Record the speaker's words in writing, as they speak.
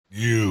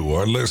You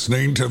are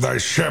listening to the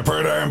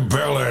Shepherd and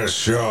Bellis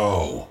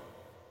Show.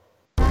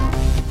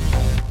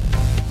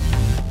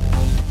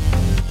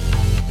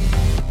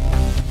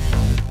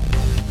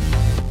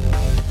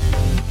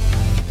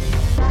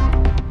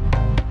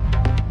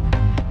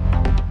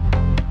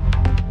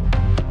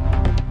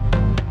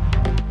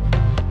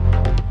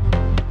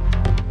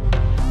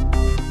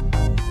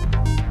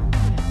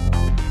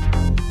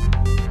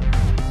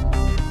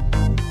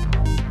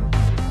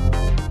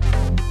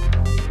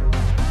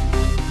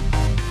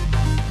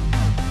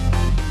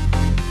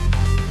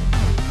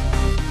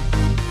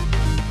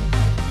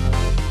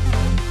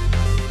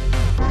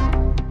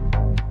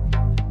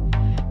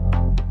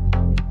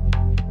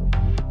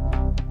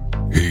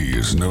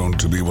 Known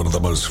to be one of the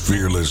most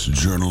fearless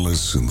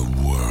journalists in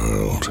the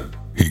world.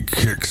 He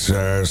kicks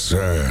ass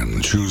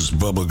and chews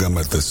bubblegum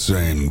at the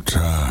same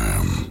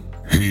time.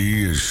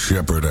 He is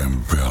Shepherd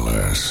and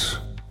Bellis.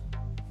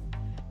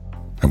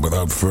 And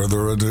without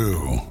further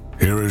ado,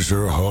 here is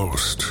your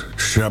host,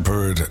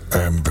 Shepherd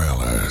and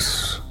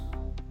Bellis.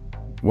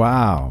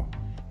 Wow.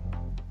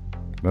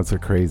 That's a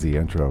crazy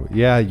intro.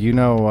 Yeah,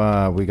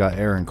 we got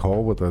Aaron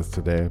Cole with us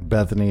today.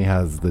 Bethany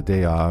has the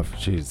day off.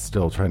 She's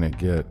still trying to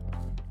get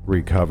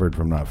recovered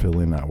from not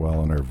feeling that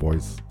well, and her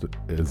voice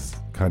is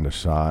kind of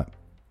shot,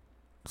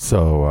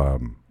 so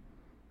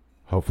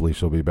hopefully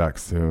she'll be back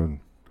soon.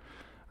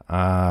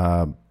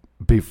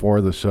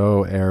 Before the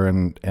show,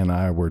 Aaron and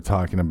I were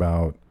talking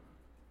about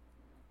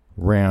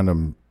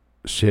random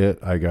shit,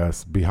 I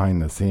guess,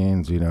 behind the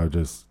scenes,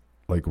 just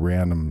like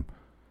random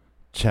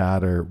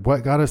chatter.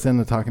 What got us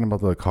into talking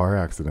about the car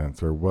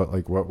accidents, or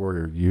what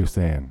were you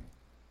saying?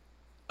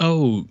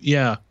 Oh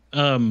yeah,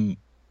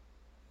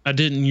 I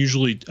don't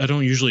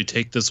usually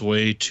take this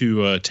way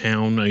to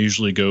town. I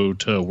usually go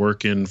to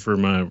work in for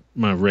my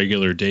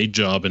regular day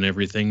job and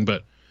everything.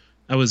 But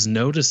I was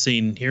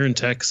noticing here in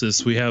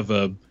Texas, we have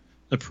a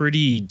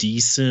pretty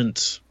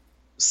decent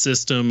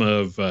system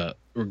of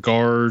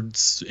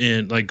guards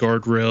and like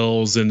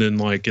guardrails. And then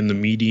like in the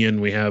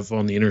median, we have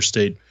on the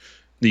interstate,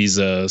 these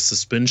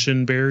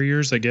suspension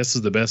barriers, I guess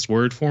is the best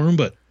word for them.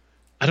 But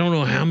I don't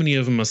know how many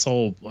of them I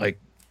saw like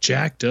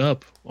jacked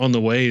up on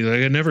the way.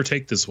 Like I never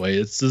take this way.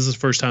 This is the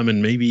first time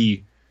in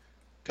maybe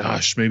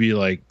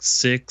like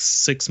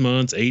 6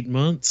 months, 8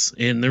 months.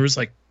 And there was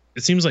like,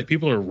 it seems like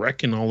people are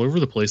wrecking all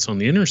over the place on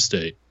the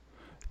interstate.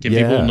 Can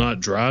people not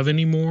drive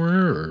anymore?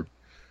 Or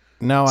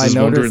no, I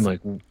noticed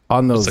like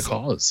on what's the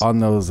cause? On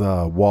those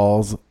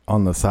walls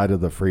on the side of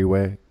the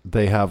freeway,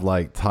 they have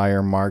like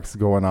tire marks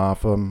going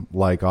off them,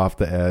 like off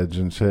the edge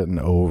and shit, and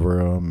over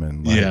them.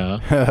 And like,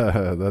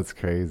 yeah, that's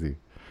crazy.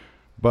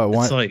 But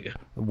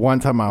one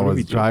time I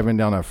was driving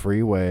down a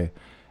freeway,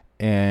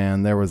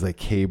 and there was a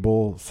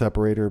cable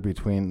separator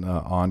between the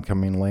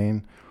oncoming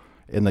lane.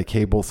 In the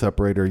cable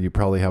separator, you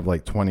probably have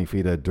like 20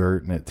 feet of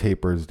dirt, and it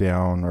tapers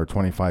down, or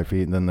 25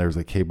 feet, and then there's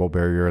a cable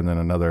barrier, and then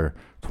another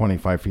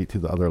 25 feet to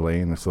the other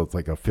lane. So it's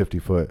like a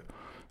 50-foot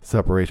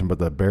separation, but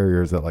the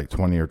barrier is at like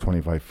 20 or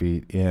 25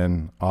 feet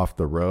in off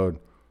the road.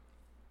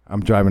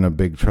 I'm driving a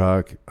big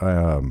truck,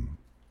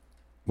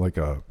 like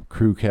a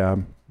crew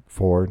cab,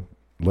 Ford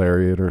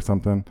Lariat or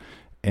something,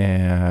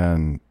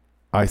 and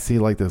I see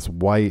like this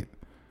white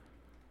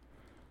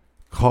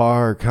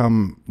car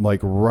come like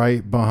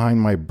right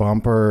behind my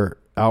bumper,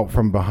 out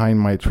from behind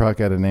my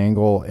truck at an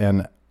angle,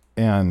 and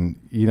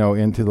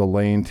into the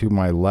lane to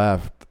my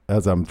left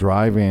as I'm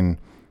driving,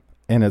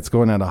 and it's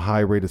going at a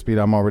high rate of speed.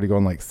 I'm already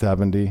going like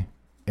 70,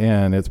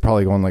 and it's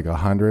probably going like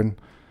 100,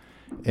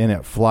 and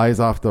it flies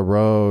off the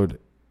road,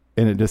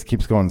 and it just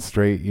keeps going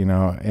straight,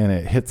 and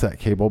it hits that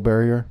cable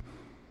barrier.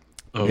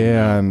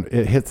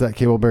 It hits that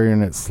cable barrier,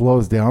 and it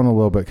slows down a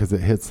little bit because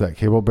it hits that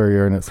cable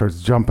barrier, and it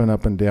starts jumping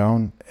up and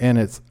down.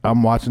 And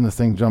I'm watching this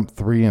thing jump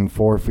 3 and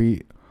 4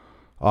 feet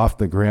off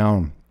the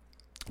ground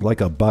like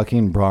a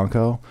bucking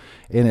bronco,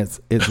 and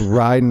it's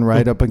riding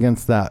right up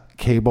against that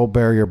cable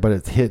barrier, but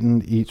it's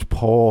hitting each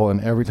pole,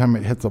 and every time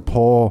it hits a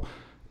pole,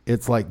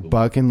 it's like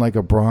bucking like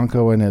a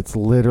bronco, and it's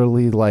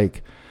literally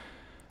like,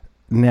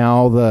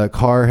 now the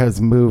car has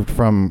moved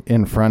from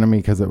in front of me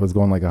because it was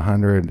going like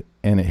 100,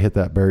 and it hit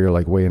that barrier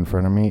like way in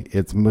front of me.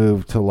 It's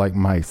moved to like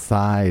my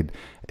side,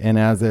 and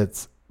as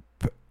it's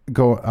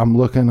I'm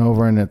looking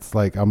over, and it's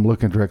like I'm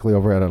looking directly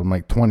over at it. I'm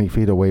like 20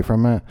 feet away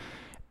from it,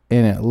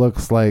 and it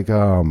looks like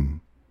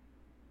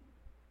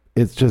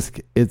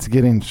it's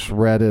getting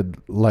shredded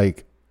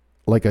like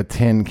a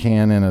tin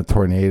can in a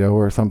tornado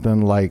or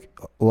something, like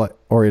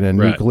or in a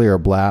nuclear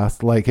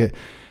blast.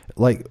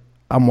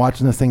 I'm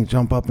watching this thing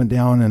jump up and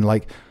down, and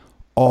like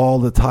all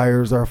the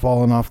tires are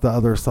falling off the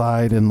other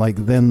side, and like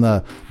then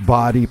the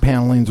body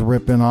paneling's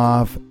ripping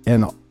off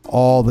and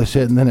all the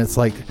shit, and then it's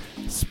like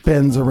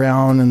spins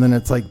around, and then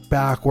it's like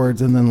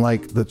backwards, and then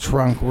like the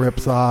trunk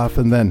rips off,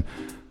 and then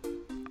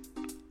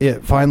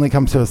it finally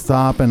comes to a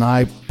stop, and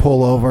I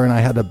pull over, and I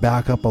had to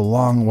back up a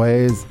long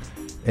ways,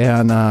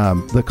 and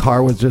the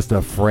car was just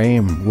a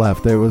frame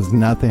left. There was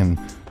nothing.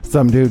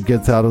 Some dude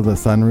gets out of the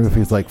sunroof.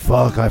 He's like,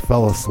 fuck, I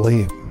fell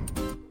asleep.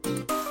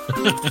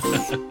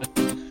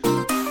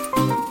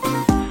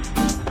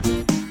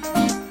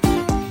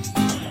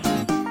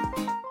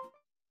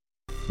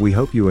 We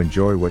hope you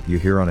enjoy what you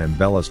hear on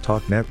Ambella's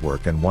Talk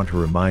Network and want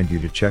to remind you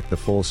to check the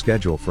full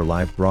schedule for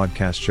live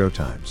broadcast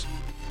showtimes.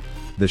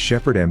 The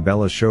Shepherd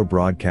Ambella Show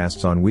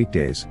broadcasts on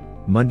weekdays,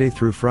 Monday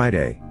through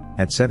Friday,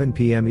 at 7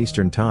 p.m.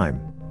 Eastern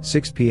Time,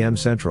 6 p.m.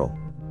 Central.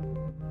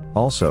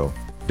 Also,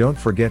 don't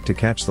forget to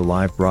catch the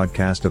live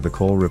broadcast of the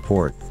Cole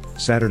Report,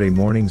 Saturday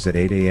mornings at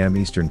 8 a.m.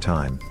 Eastern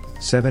Time,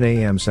 7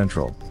 a.m.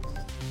 Central.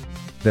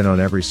 Then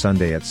on every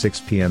Sunday at 6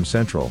 p.m.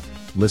 Central,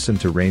 listen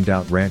to Rained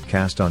Out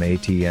Rantcast on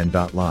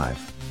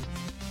atn.live.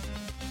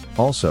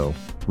 Also,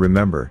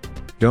 remember,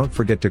 don't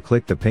forget to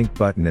click the pink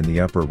button in the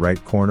upper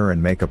right corner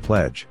and make a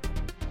pledge.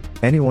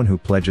 Anyone who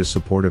pledges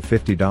support of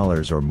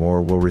 $50 or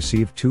more will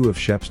receive 2 of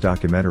Shep's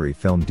documentary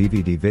film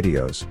DVD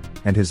videos,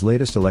 and his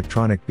latest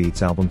electronic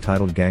beats album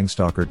titled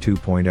Gangstalker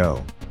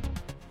 2.0.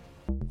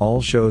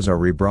 All shows are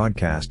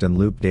rebroadcast and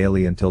looped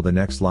daily until the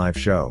next live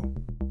show.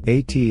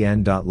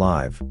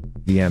 atn.live,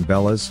 the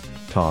Ambella's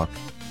Talk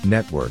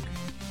Network.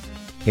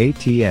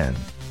 atn.live.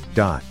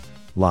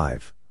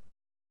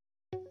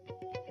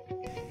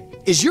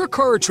 Is your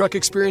car or truck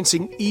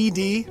experiencing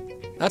ED?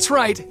 That's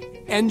right,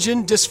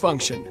 engine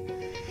dysfunction.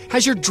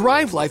 Has your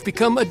drive life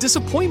become a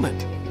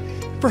disappointment?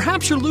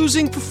 Perhaps you're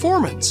losing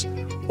performance,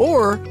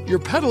 or your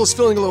pedal is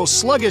feeling a little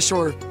sluggish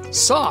or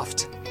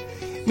soft.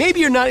 Maybe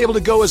you're not able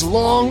to go as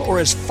long or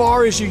as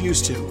far as you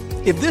used to.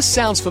 If this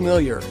sounds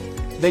familiar,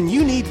 then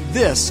you need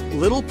this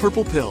little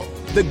purple pill.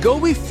 The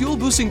Gobi Fuel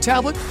Boosting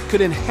Tablet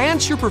could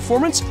enhance your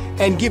performance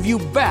and give you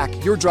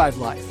back your drive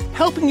life,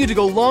 helping you to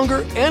go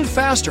longer and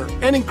faster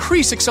and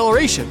increase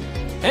acceleration,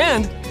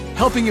 and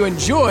helping you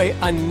enjoy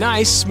a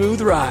nice,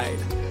 smooth ride.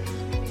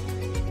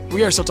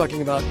 We are still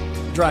talking about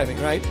driving,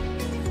 right?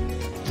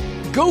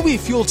 Gobi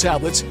Fuel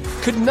Tablets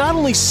could not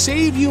only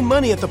save you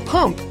money at the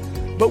pump,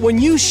 but when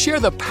you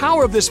share the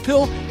power of this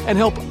pill and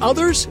help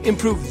others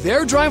improve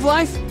their drive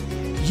life,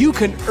 you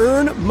can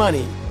earn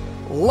money.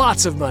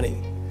 Lots of money.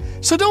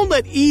 So don't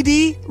let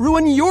ED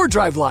ruin your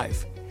drive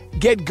life.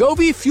 Get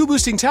Gobi Fuel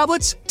Boosting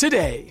Tablets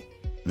today.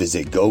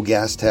 Visit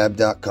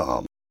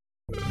GoGasTab.com.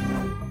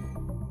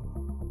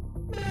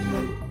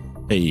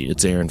 Hey,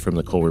 it's Aaron from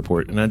the Cole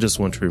Report, and I just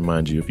want to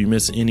remind you, if you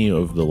miss any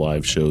of the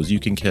live shows,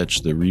 you can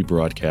catch the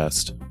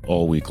rebroadcast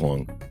all week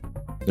long.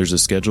 There's a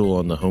schedule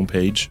on the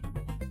homepage.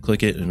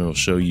 Click it and it'll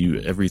show you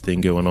everything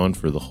going on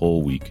for the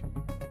whole week.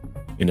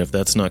 And if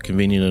that's not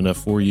convenient enough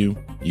for you,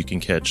 you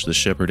can catch the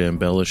Shepherd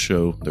Ambella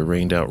Show, the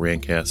Rained Out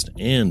Rantcast,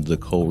 and the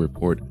Cole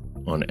Report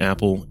on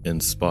Apple and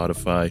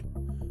Spotify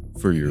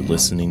for your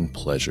listening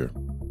pleasure.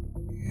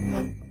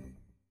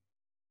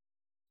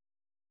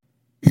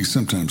 He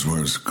sometimes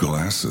wears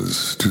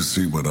glasses to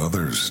see what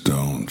others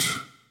don't.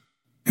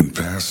 In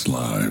past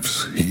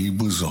lives, he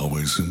was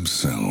always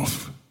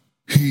himself.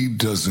 He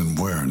doesn't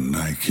wear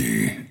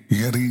Nike,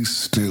 yet he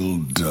still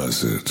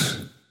does it.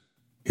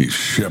 He's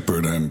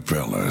Shepherd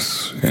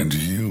Ambellas, and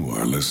you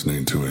are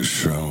listening to his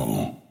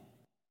show.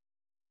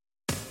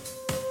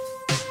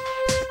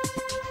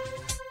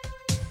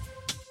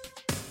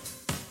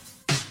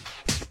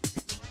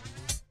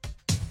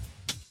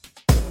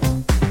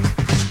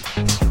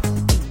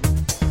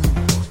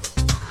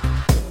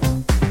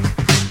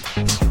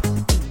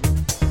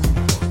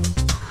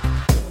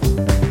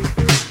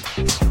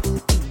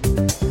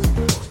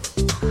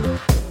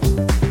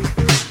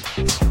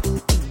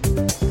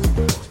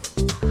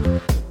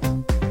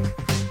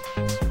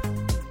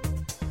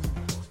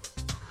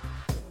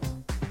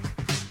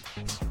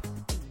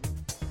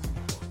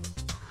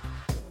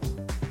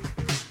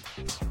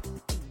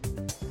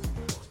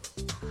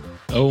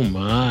 Oh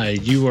my,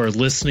 you are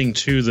listening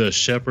to the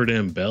Shepherd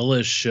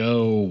Ambella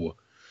Show.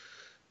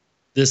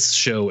 This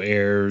show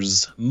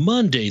airs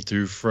Monday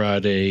through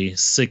Friday,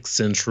 6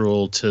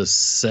 Central to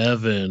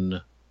 7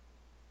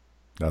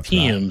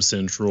 p.m. Right.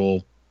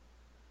 Central.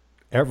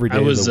 Every day.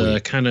 I was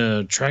kind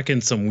of tracking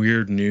some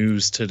weird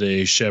news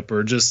today,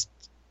 Shepherd. Just,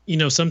 you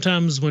know,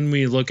 sometimes when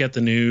we look at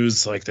the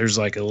news, like there's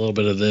like a little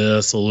bit of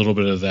this, a little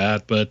bit of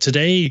that. But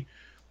today,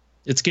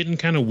 it's getting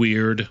kind of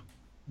weird.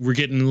 We're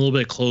getting a little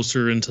bit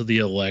closer into the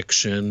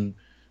election.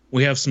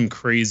 We have some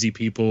crazy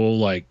people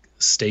like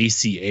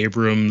Stacey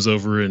Abrams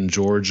over in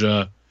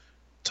Georgia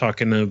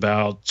talking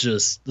about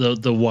just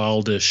the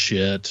wildest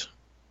shit.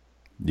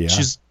 Yeah.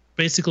 She's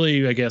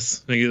basically, I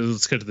guess,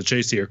 let's get to the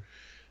chase here.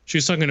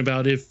 She's talking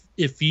about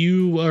if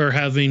you are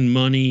having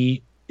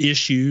money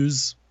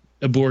issues,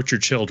 abort your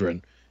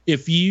children.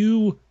 If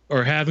you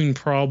are having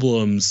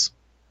problems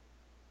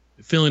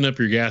filling up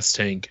your gas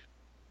tank,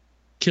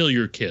 kill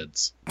your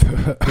kids.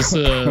 This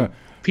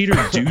Peter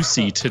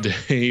Ducey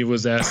today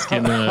was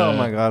asking oh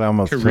my God, I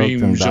almost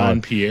Kareem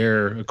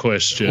Jean-Pierre a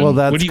question. Well,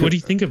 what do you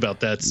think about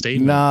that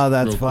statement? No,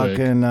 that's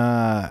fucking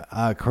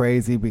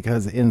crazy,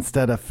 because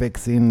instead of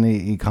fixing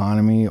the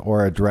economy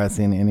or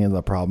addressing any of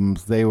the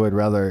problems, they would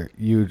rather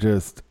you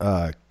just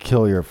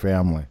kill your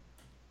family.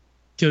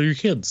 Kill your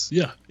kids.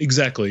 Yeah,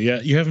 exactly.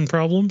 Yeah, you having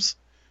problems?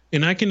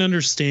 And I can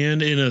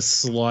understand in a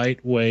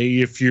slight way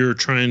if you're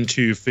trying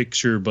to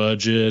fix your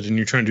budget and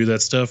you're trying to do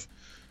that stuff.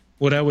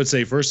 What I would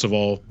say, first of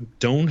all,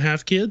 don't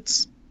have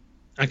kids.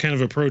 kind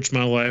of approach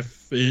my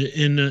life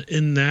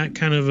in that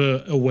kind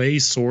of a way,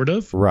 sort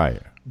of.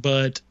 Right.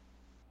 But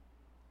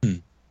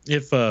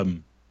if you're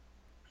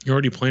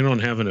already planning on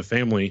having a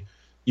family,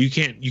 you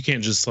can't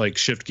just like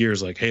shift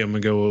gears like, hey, I'm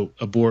gonna go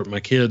abort my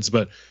kids.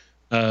 But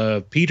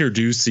Peter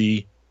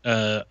Ducey,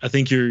 I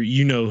think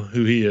you know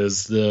who he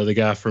is, the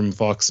guy from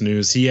Fox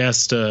News. He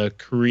asked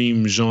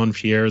Kareem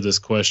Jean-Pierre this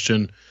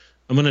question.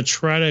 I'm gonna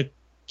try to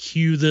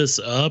cue this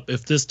up.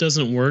 If this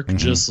doesn't work,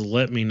 just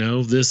let me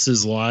know. This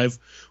is live.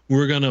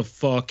 We're gonna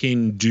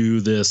fucking do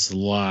this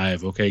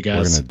live, okay,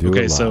 guys?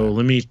 Okay, so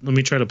let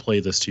me try to play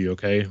this to you,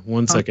 okay?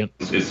 1 second.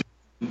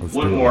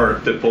 One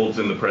more that folds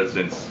in the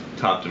president's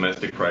top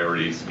domestic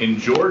priorities. In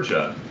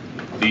Georgia,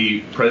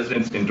 the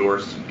president's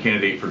endorsed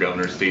candidate for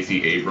governor,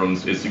 Stacey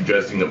Abrams, is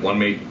suggesting that one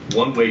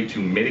way to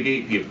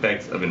mitigate the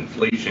effects of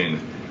inflation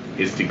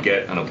is to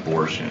get an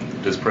abortion.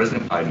 Does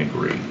President Biden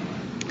agree?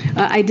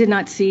 I did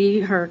not see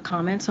her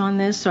comments on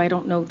this, so I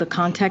don't know the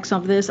context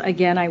of this.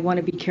 Again, I want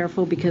to be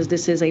careful because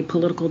this is a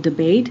political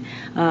debate,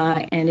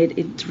 and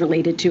it's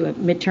related to a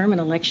midterm, an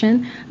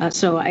election.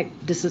 So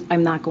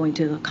I'm not going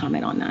to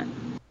comment on that.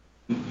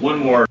 One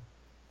more.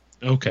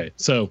 Okay,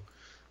 so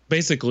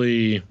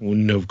basically,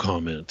 no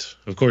comment.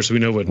 Of course, we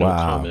know what no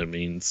comment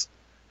means.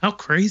 How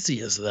crazy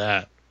is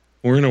that?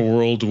 We're in a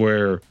world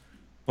where,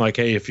 like,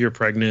 hey, if you're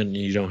pregnant and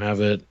you don't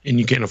have it and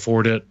you can't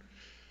afford it,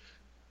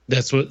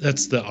 that's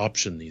the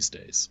option these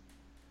days.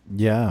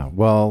 Yeah,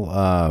 well,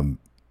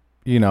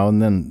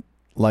 and then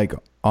like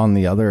on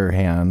the other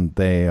hand,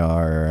 they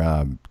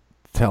are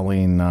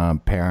telling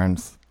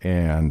parents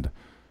and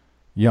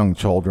young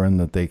children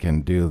that they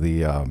can do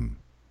the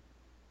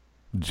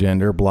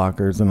gender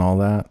blockers and all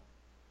that.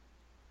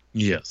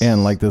 Yes.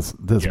 And like this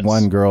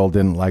one girl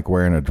didn't like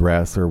wearing a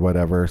dress or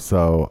whatever,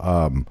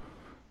 so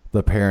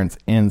the parents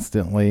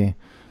instantly.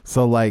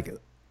 So like,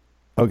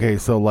 okay,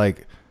 so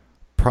like.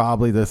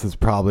 This is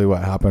probably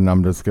what happened.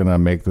 I'm just going to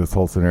make this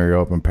whole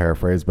scenario up and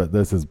paraphrase, but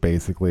this is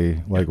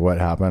basically like what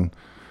happened.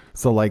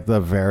 So like the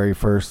very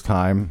first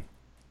time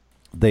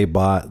they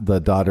bought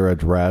the daughter a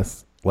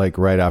dress, like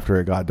right after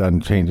it got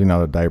done changing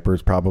out of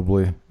diapers,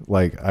 probably.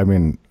 Like, I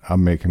mean,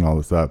 I'm making all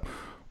this up,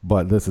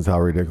 but this is how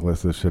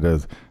ridiculous this shit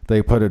is.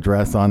 They put a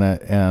dress on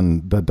it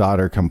and the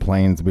daughter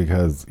complains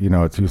because,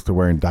 it's used to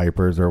wearing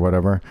diapers or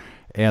whatever.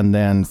 And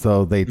then,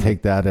 so they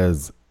take that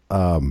as,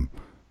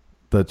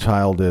 the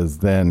child is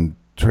then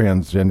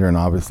transgender and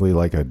obviously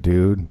like a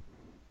dude,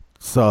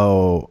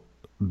 so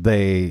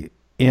they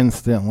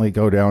instantly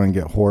go down and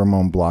get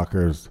hormone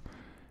blockers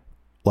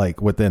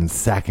like within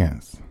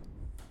seconds.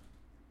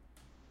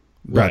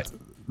 Right.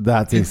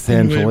 That's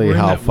essentially we're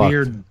how in that fucked.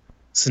 Weird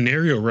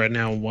scenario right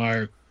now.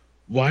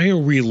 Why are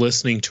we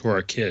listening to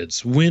our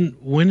kids?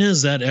 When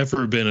has that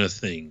ever been a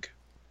thing?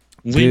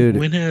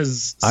 When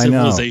has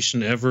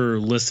civilization ever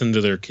listened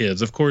to their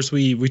kids? Of course,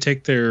 we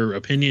take their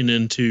opinion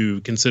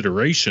into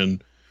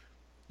consideration.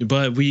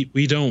 But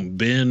we don't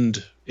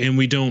bend and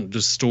we don't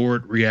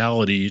distort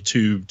reality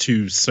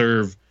to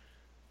serve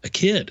a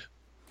kid.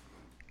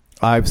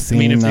 I've seen.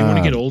 I mean, if they want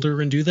to get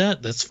older and do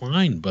that, that's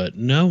fine. But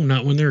no,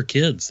 not when they're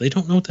kids. They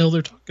don't know what the hell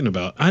they're talking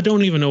about. I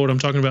don't even know what I'm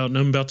talking about, and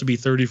I'm about to be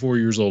 34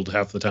 years old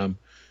half the time,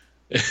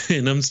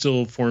 and I'm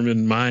still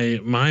forming my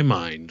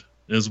mind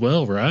as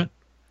well, right?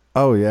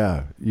 Oh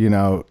yeah,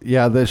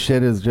 this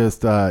shit is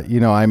just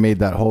I made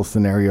that whole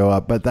scenario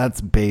up, but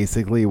that's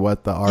basically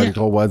what the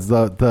article was.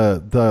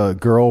 The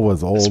girl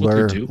was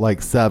older,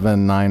 like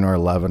 7, 9, or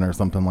 11 or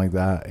something like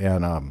that,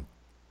 and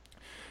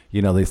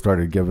they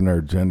started giving her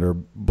gender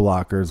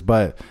blockers,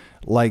 but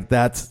like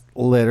that's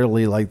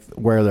literally like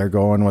where they're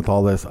going with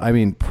all this. I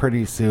mean,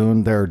 pretty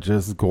soon they're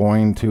just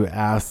going to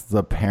ask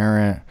the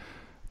parent.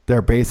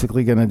 They're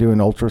basically going to do an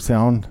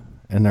ultrasound,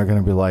 and they're going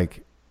to be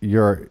like,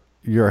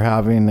 you're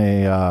having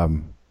a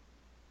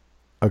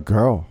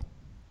girl,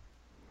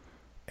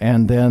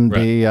 and then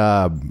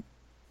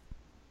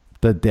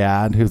the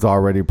dad, who's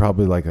already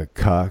probably like a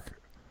cuck,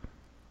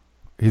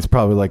 he's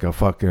probably like a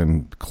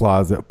fucking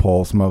closet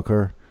pole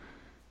smoker.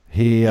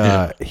 He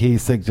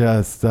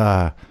suggests,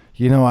 I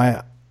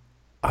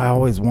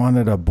always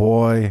wanted a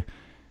boy,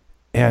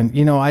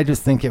 and I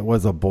just think it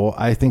was a boy.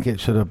 I think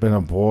it should have been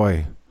a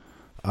boy.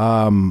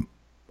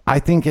 I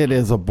think it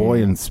is a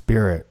boy in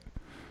spirit.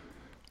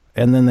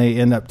 And then they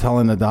end up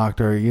telling the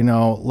doctor,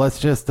 let's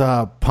just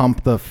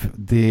pump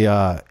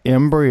the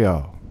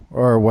embryo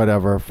or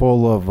whatever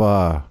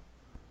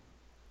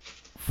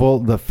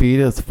the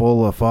fetus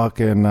full of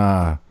fucking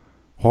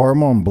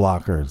hormone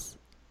blockers,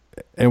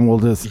 and we'll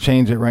just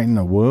change it right in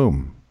the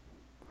womb.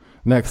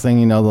 Next thing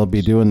you know, they'll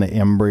be doing the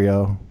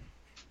embryo.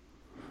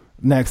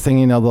 Next thing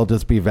you know, they'll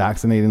just be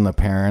vaccinating the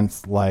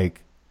parents.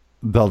 Like,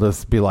 they'll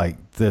just be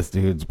like, this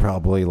dude's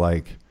probably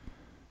like,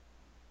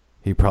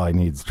 he probably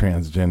needs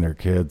transgender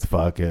kids.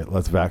 Fuck it.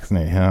 Let's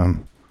vaccinate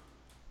him.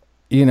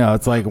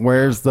 It's like,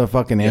 where's the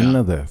fucking end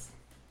of this?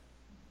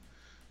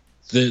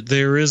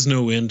 There is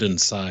no end in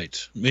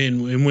sight.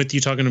 And with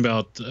you talking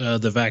about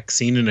the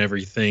vaccine and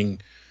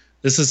everything,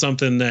 this is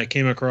something that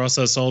came across.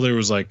 I saw there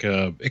was like,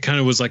 it kind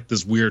of was like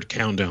this weird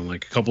countdown,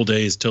 like a couple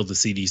days till the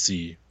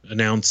CDC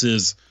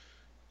announces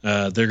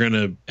They're going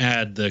to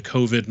add the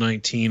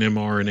COVID-19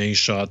 mRNA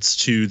shots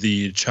to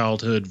the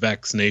childhood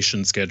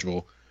vaccination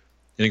schedule.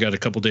 And it got a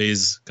couple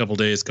days.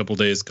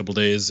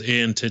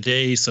 And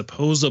today,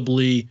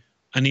 supposedly,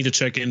 I need to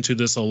check into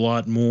this a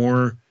lot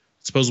more.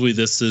 Supposedly,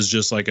 this is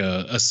just like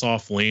a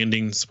soft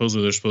landing.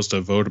 Supposedly, they're supposed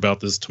to vote about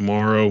this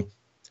tomorrow.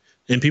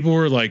 And people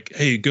were like,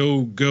 hey,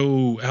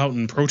 go out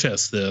and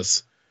protest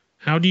this.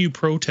 How do you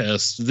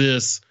protest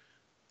this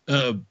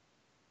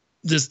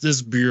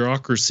this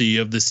bureaucracy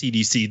of the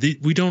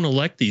CDC? We don't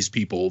elect these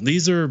people.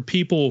 These are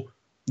people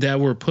that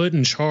were put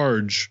in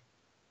charge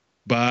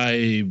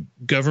by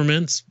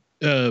governments,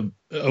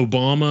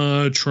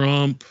 Obama,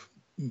 Trump,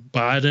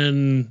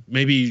 Biden,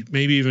 maybe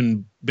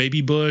even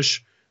baby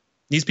Bush.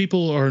 These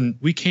people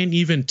we can't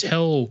even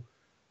tell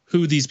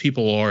who these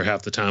people are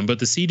half the time. But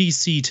the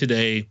CDC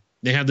today,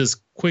 they had this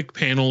quick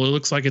panel. It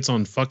looks like it's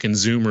on fucking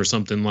Zoom or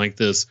something like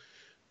this.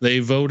 They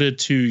voted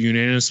to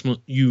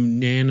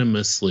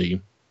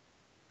unanimously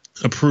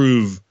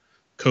approve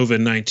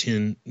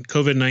COVID-19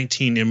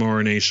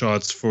 mRNA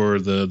shots for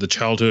the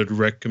childhood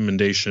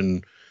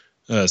recommendation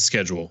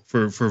schedule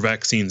for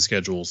vaccine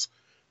schedules.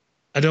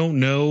 I don't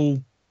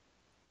know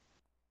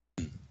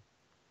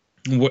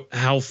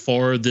how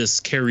far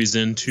this carries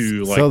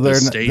into the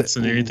states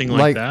and anything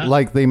like that.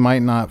 Like they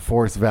might not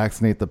force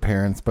vaccinate the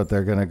parents, but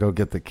they're gonna go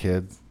get the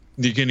kids.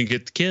 You're going to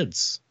get the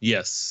kids.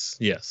 Yes.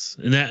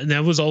 And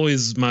that was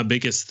always my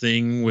biggest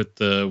thing with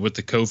the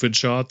COVID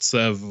shots.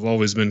 I've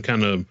always been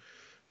kind of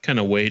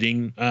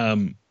waiting.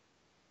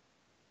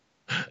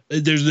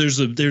 There's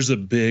a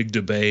big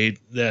debate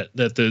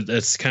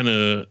that's kind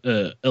of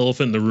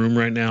elephant in the room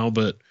right now,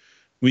 but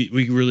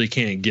we really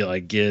can't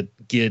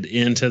get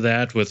into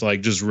that with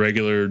like just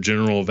regular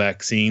general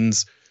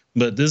vaccines.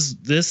 But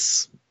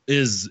this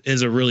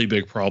is a really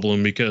big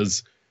problem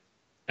because,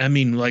 I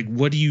mean, like,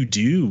 what do you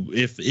do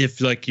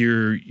if like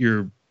your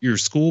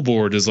school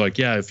board is like,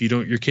 yeah, if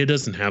your kid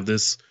doesn't have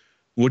this,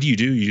 what do?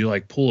 You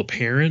like pull a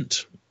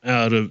parent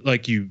out of,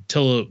 like, you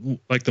tell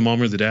like the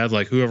mom or the dad,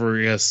 like whoever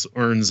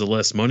earns the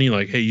less money,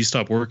 like, hey, you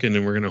stop working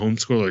and we're going to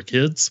homeschool our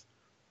kids.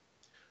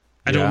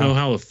 I don't know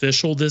how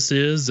official this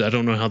is. I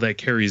don't know how that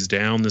carries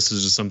down. This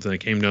is just something that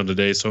came down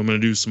today. So I'm going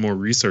to do some more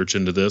research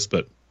into this,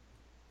 but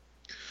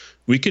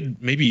we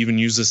could maybe even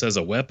use this as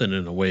a weapon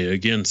in a way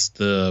against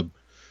the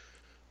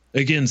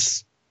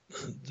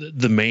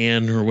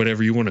man or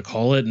whatever you want to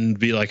call it, and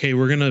be like, hey,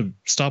 we're going to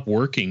stop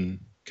working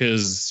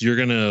because you're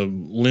going to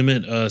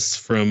limit us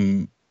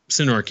from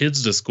sending our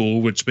kids to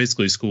school, which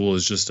basically school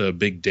is just a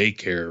big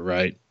daycare,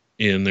 right?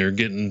 And they're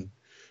getting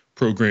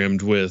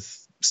programmed with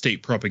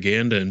state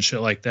propaganda and shit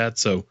like that.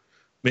 So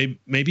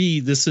maybe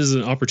this is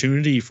an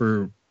opportunity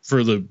for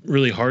the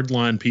really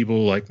hardline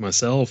people like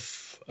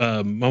myself.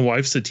 My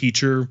wife's a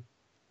teacher.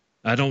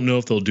 I don't know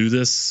if they'll do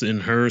this in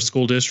her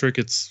school district.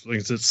 It's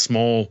a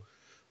small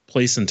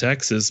place in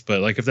Texas,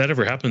 but like if that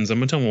ever happens, I'm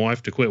gonna tell my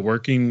wife to quit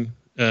working.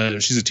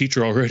 She's a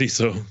teacher already,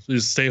 so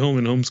just stay home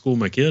and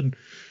homeschool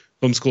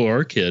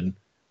our kid.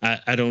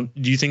 I don't.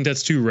 Do you think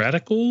that's too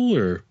radical,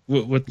 or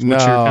what? No,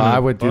 I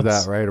would do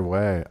that right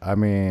away. I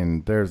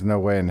mean, there's no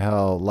way in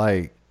hell.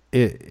 Like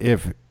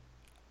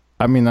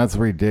I mean, that's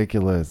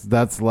ridiculous.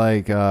 That's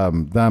like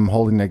them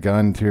holding a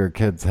gun to your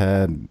kid's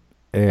head,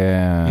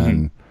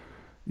 and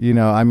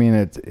I mean,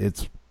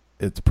 it's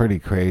pretty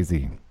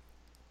crazy.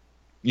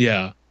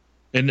 Yeah,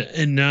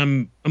 and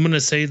I'm gonna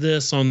say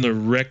this on the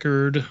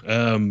record.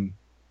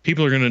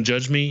 People are gonna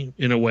judge me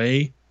in a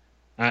way.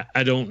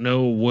 I don't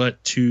know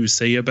what to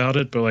say about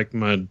it, but like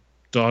my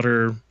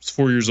daughter is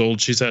 4 years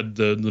old. She's had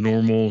the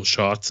normal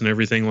shots and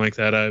everything like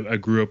that. I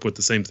grew up with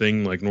the same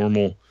thing, like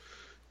normal,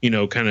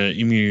 kind of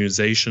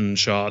immunization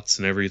shots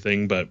and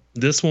everything. But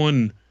this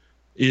one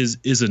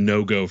is a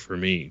no-go for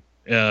me.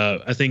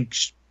 I think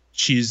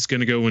she's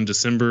going to go in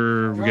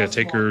December. We got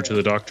to take her to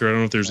the doctor. I don't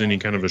know if there's any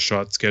kind of a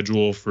shot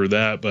schedule for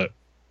that, but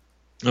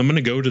I'm going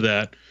to go to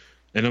that,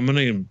 and I'm going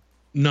to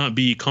not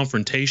be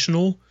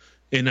confrontational.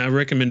 And I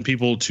recommend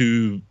people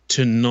to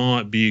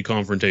not be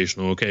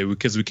confrontational, okay?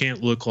 Because we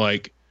can't look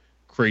like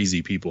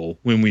crazy people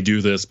when we do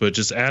this, but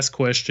just ask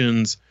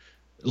questions,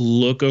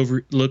 look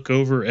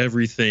over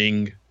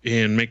everything,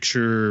 and make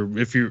sure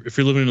if you're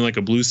living in like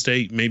a blue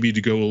state, maybe to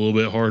go a little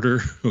bit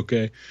harder,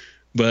 okay?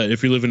 But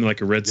if you're living in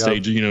like a red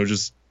state,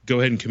 just go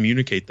ahead and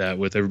communicate that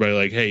with everybody.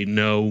 Like, hey,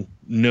 no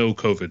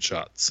COVID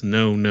shots,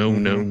 no.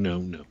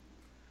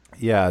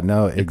 Yeah,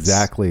 no,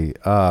 exactly.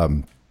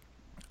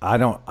 I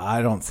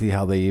don't see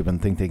how they even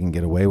think they can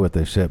get away with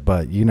this shit,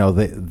 but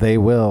they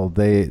will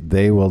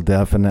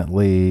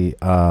definitely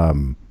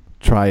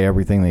try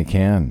everything they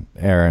can,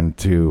 Aaron,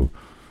 to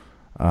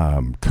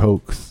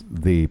coax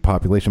the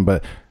population.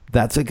 But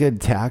that's a good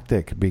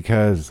tactic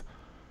because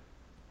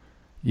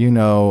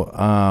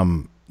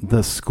the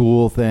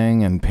school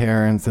thing and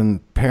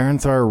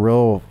parents are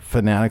real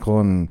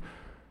fanatical and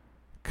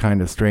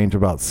kind of strange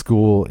about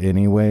school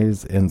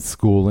anyways, and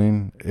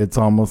schooling. It's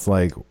almost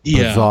like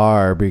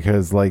bizarre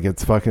because like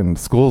it's fucking,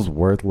 school's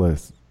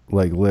worthless,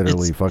 like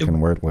literally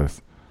worthless.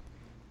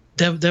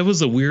 that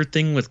was a weird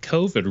thing with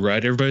COVID,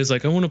 right? Everybody's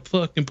like, I want to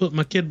fucking put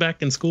my kid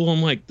back in school.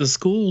 I'm like, the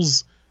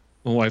schools.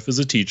 My wife is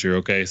a teacher,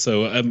 okay,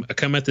 so I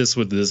come at this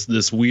with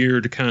this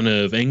weird kind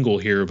of angle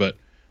here, but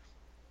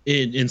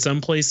in some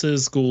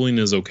places schooling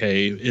is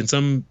okay. In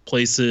some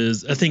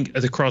places, I think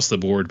across the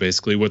board,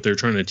 basically what they're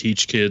trying to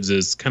teach kids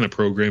is kind of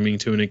programming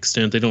to an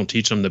extent. They don't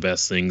teach them the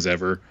best things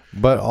ever,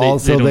 but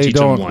also they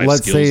don't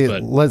let's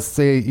skills,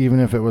 say even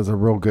if it was a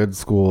real good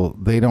school,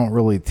 they don't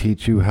really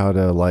teach you how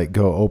to like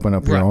go open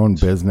up your own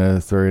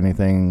business or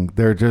anything.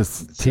 They're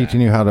just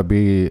teaching you how to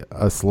be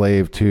a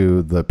slave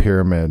to the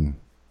pyramid.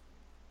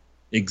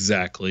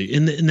 Exactly.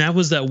 And that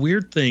was that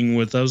weird thing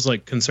with those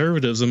like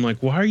conservatives. I'm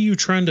like, why are you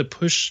trying to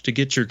push to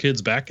get your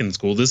kids back in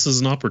school? This is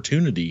an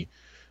opportunity.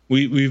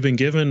 We've been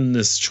given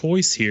this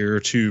choice here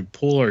to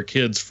pull our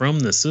kids from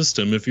the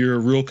system. If you're a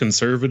real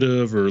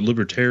conservative or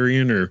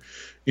libertarian or,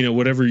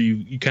 whatever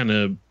you kind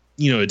of,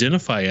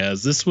 identify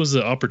as, this was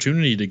an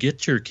opportunity to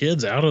get your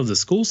kids out of the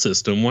school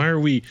system. Why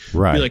are we be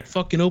like,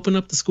 fucking open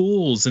up the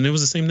schools? And it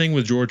was the same thing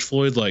with George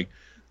Floyd. Like,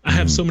 I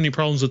have so many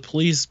problems with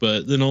police,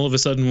 but then all of a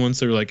sudden,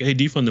 once they're like, hey,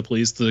 defund the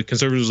police, the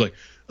conservatives are like,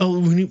 oh,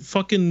 we need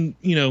fucking,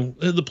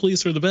 the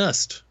police are the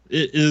best.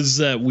 It is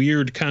that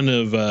weird kind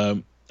of,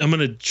 I'm going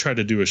to try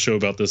to do a show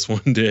about this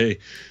one day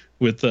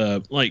with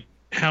like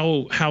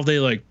how they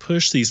like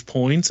push these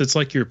points. It's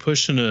like you're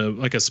pushing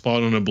a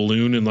spot on a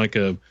balloon and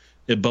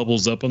it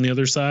bubbles up on the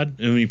other side.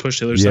 And when you push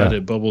the other side,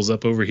 it bubbles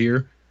up over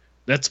here.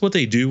 That's what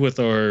they do with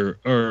our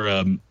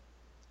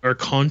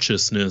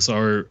consciousness,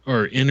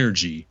 our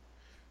energy.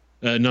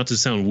 Not to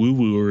sound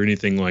woo-woo or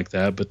anything like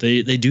that, but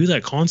they do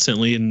that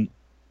constantly, and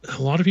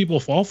a lot of people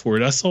fall for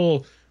it. I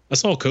saw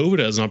COVID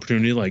as an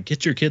opportunity, like,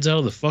 get your kids out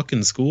of the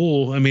fucking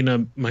school. I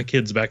mean, my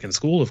kid's back in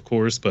school, of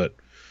course, but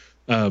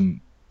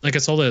like I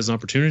saw that as an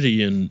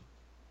opportunity, and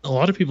a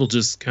lot of people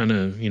just kind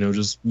of,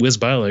 just whiz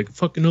by, like,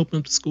 fucking open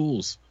up the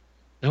schools.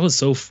 That was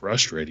so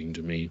frustrating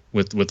to me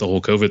with the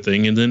whole COVID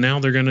thing, and then now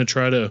they're going to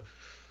try to,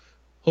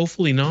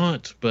 hopefully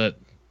not, but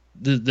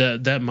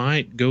that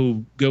might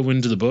go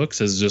into the books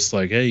as just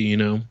like, hey,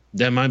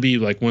 that might be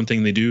like one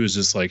thing they do is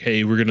just like,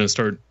 hey, we're going to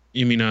start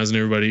immunizing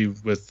everybody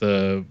with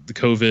the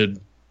COVID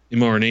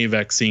mRNA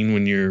vaccine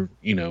when you're,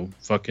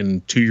 fucking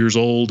 2 years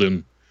old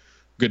and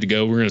good to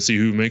go. We're going to see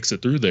who makes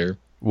it through there.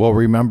 Well,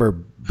 remember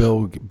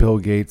Bill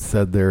Gates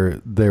said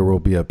there will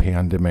be a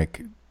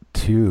pandemic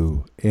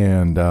too.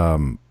 And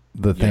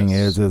the thing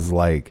is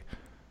like,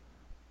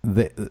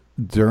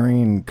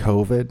 during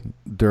COVID,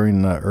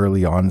 during the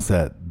early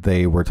onset,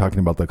 they were talking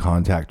about the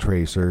contact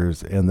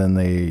tracers, and then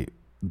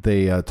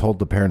they told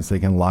the parents they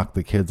can lock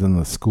the kids in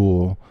the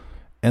school,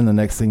 and the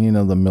next thing you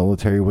know, the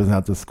military was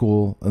at the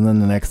school, and then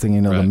the next thing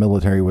you know, the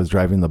military was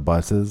driving the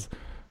buses.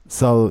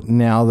 So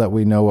now that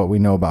we know what we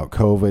know about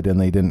COVID,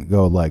 and they didn't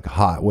go like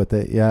hot with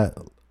it yet,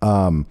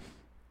 and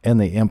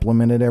they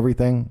implemented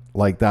everything,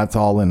 like that's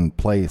all in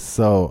place.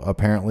 So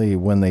apparently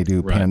when they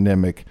do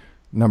pandemic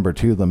number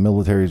 2, the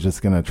military is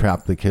just going to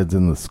trap the kids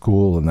in the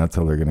school, and that's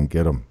how they're going to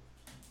get them.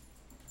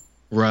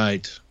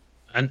 Right.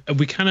 And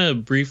we kind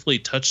of briefly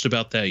touched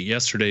about that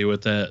yesterday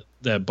with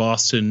that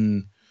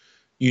Boston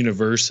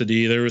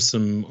University. There was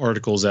some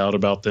articles out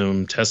about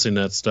them testing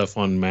that stuff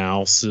on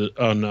mice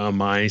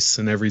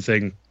and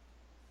everything.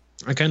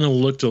 I kind of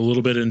looked a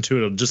little bit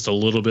into it, just a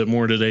little bit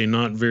more today,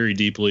 not very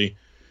deeply.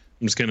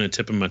 I'm just kind of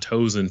tipping my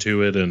toes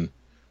into it. And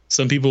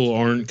some people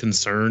aren't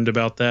concerned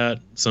about that.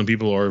 Some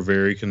people are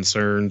very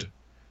concerned.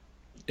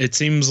 It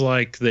seems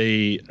like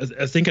I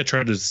think I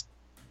tried to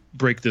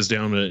break this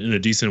down in a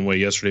decent way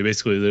yesterday.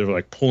 Basically, they were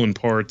like pulling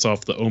parts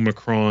off the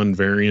Omicron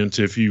variant,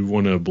 if you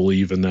want to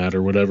believe in that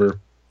or whatever,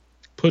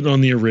 putting on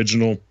the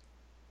original.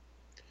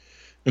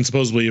 And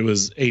supposedly it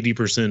was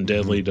 80%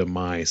 deadly to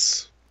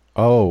mice.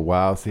 Oh,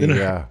 wow. See,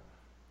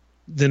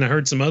 Then I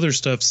heard some other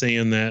stuff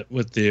saying that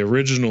with the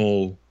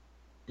original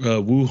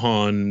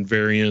Wuhan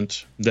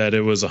variant, that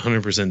it was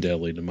 100%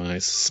 deadly to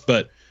mice.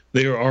 But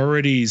they are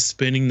already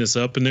spinning this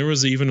up, and there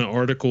was even an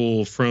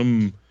article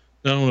from,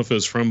 I don't know if it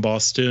was from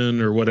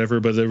Boston or whatever,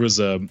 but there was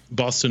a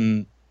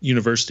Boston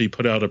University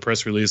put out a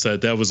press release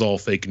that was all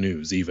fake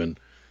news even.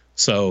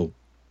 So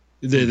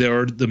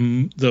there are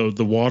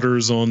the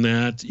waters on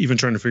that, even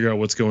trying to figure out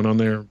what's going on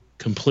there,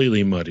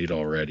 completely muddied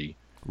already.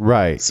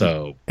 Right.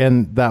 So,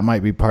 and that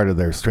might be part of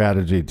their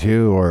strategy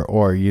too,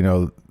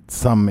 or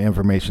some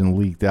information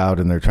leaked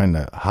out and they're trying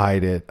to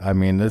hide it. I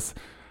mean,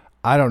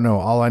 I don't know.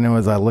 All I know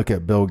is I look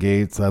at Bill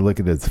Gates, I look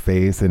at his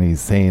face, and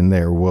he's saying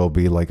there will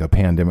be like a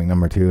pandemic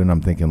number 2. And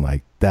I'm thinking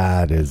like,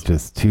 that is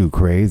just too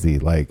crazy.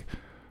 Like,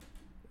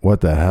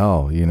 what the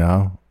hell,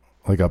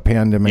 like a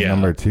pandemic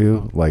number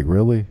 2, like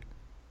really?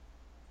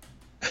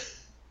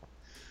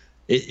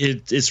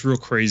 It's real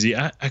crazy.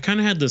 I kind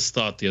of had this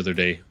thought the other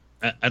day.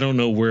 I don't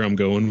know where I'm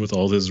going with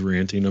all this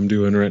ranting I'm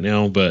doing right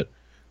now, but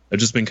I've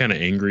just been kind of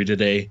angry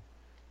today.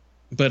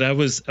 But I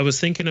was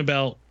thinking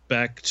about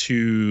back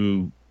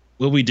to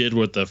what we did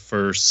with the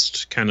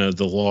first kind of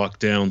the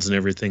lockdowns and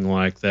everything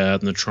like that,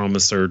 and the trauma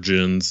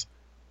surgeons.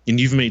 And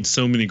you've made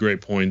so many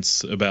great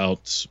points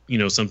about,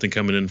 something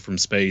coming in from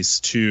space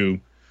too.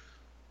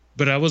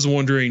 But I was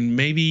wondering,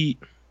 maybe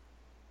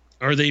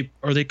are they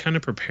kind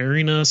of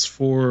preparing us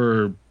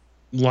for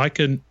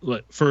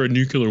for a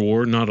nuclear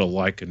war? Not a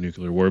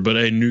nuclear war, but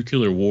a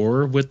nuclear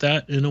war with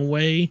that in a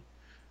way.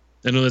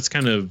 I know that's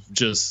kind of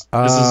just,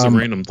 this is a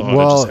random thought.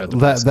 Well, I just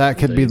had that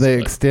could be the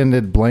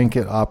extended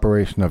blanket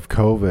operation of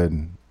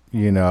COVID,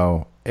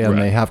 and right.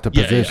 They have to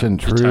position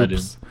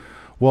troops.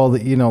 Well,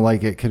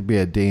 like it could be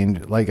a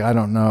danger. Like, I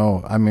don't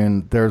know. I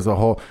mean, there's a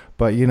whole,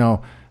 but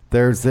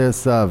there's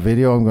this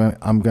video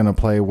I'm gonna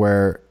play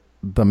where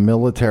the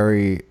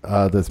military,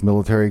 this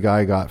military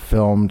guy got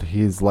filmed.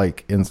 He's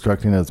like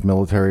instructing his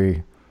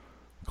military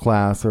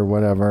class or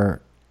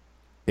whatever,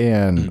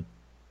 and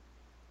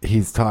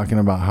he's talking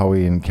about how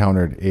he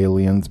encountered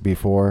aliens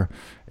before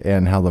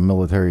and how the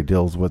military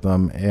deals with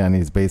them. And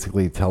he's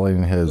basically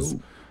telling his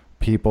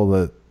people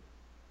that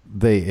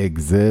they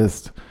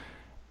exist.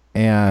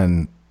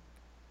 And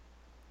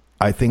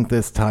I think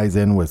this ties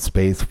in with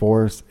Space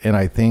Force. And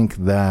I think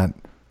that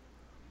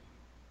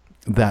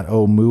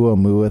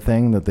Oumuamua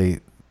thing that they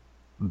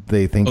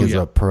think is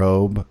a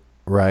probe,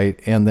 right?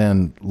 And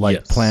then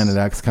Planet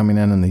X coming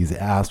in and these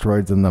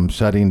asteroids and them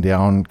shutting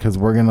down, because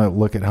we're going to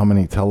look at how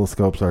many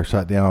telescopes are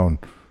shut down.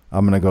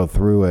 I'm going to go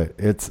through it.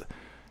 It's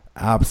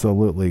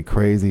absolutely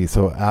crazy.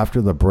 So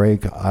after the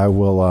break, I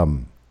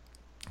will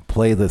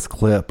play this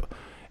clip,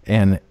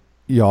 and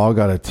y'all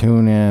got to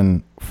tune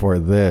in for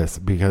this,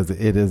 because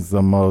it is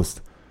the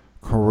most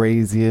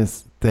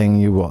craziest thing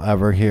you will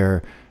ever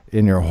hear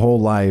in your whole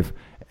life.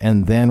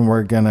 And then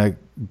we're going to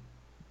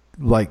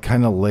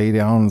kind of lay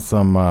down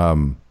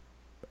some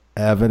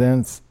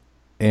evidence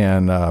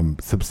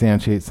and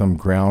substantiate some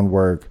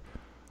groundwork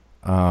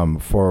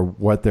for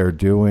what they're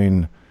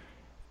doing,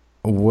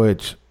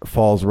 which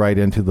falls right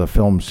into the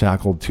film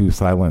Shackled to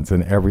Silence,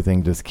 and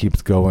everything just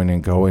keeps going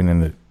and going,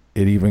 and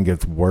it even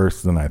gets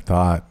worse than I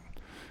thought.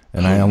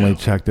 And I only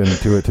checked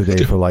into it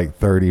today for like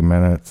 30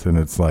 minutes, and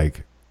it's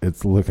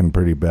looking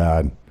pretty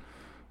bad.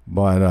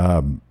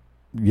 But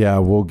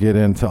we'll get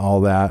into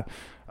all that.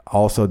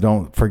 Also,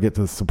 don't forget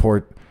to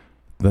support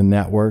the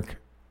network,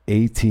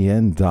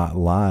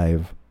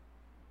 atn.live.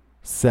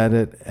 Set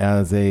it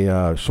as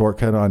a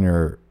shortcut on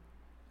your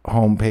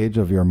homepage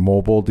of your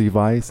mobile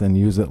device and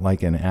use it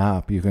like an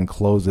app. You can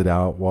close it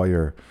out while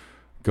you're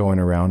going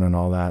around and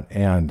all that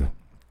and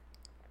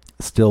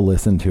still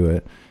listen to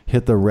it.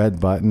 Hit the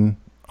red button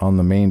on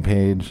the main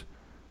page,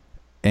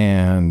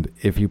 and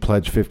if you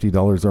pledge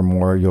 $50 or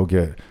more, you'll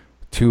get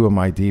 2 of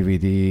my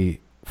DVD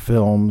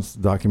films,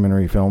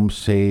 documentary films,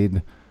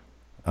 Shade,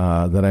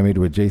 that I made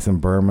with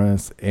Jason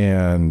Burmas,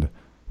 and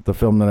the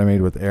film that I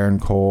made with Aaron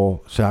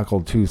Cole,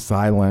 Shackled to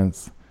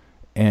Silence,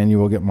 and you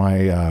will get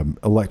my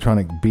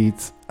Electronic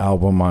Beats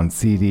album on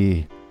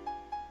CD.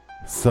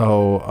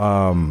 So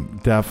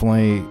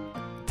definitely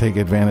take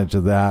advantage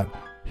of that.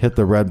 Hit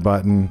the red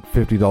button,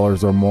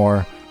 $50 or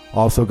more.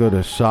 Also go to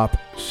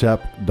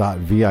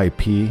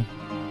shopshep.vip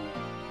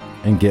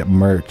and get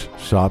merch,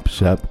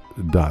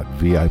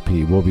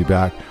 shopshep.vip. We'll be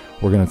back.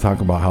 We're going to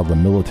talk about how the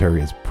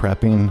military is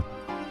prepping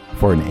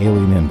for an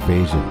alien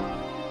invasion.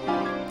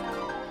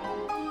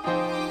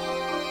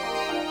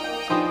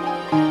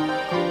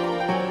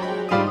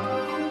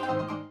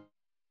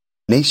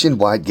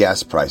 Nationwide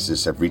gas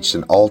prices have reached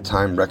an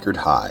all-time record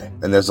high,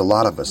 and there's a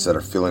lot of us that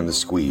are feeling the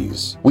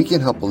squeeze. We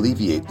can help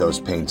alleviate those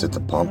pains at the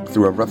pump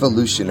through a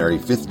revolutionary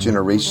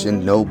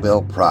 5th-generation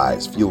Nobel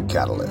Prize fuel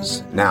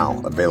catalyst,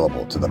 now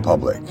available to the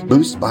public.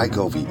 Boost by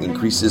Govee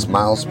increases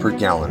miles per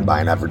gallon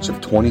by an average of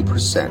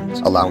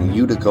 20%, allowing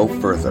you to go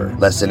further,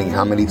 lessening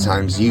how many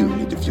times you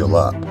need to fuel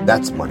up.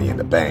 That's money in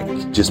the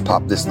bank. Just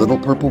pop this little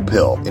purple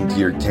pill into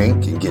your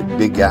tank and get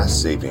big gas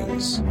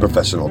savings.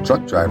 Professional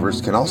truck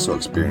drivers can also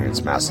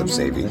experience massive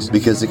savings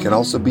because it can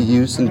also be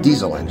used in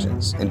diesel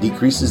engines and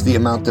decreases the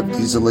amount of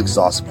diesel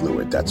exhaust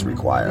fluid that's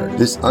required.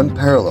 This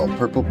unparalleled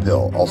purple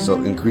pill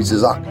also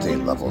increases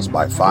octane levels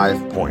by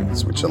 5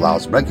 points, which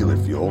allows regular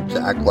fuel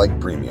to act like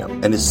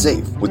premium, and is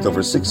safe with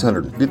over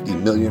 650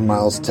 million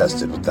miles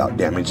tested without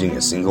damaging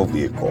a single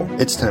vehicle.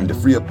 It's time to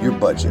free up your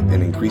budget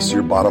and increase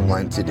your bottom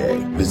line today.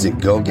 Visit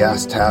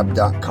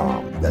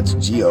gogastab.com. That's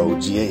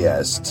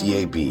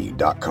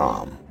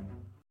GOGASTAB.com.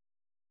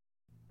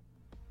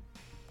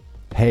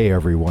 Hey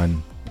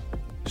everyone,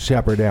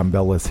 Shepard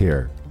Ambellas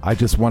here. I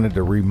just wanted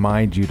to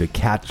remind you to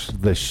catch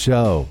the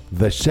show,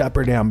 The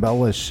Shepard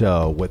Ambellas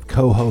Show, with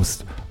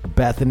co-hosts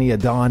Bethany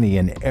Adani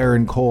and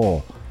Aaron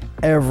Cole,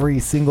 every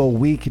single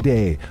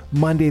weekday,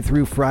 Monday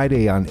through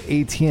Friday on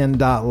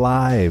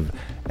ATN.live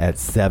at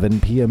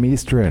 7 p.m.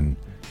 Eastern,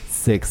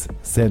 6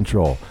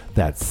 Central.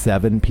 That's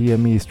 7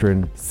 p.m.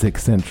 Eastern,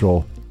 6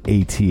 Central,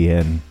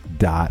 ATN.live.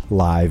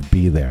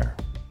 Be there.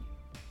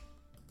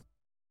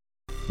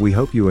 We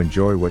hope you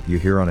enjoy what you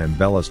hear on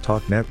Ambellas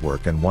Talk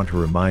Network and want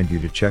to remind you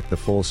to check the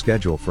full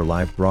schedule for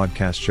live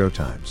broadcast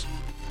showtimes.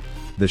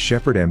 The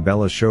Shepard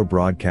Ambellas Show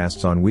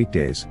broadcasts on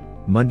weekdays,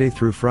 Monday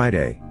through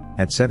Friday,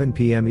 at 7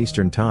 p.m.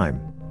 Eastern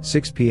Time,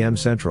 6 p.m.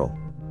 Central.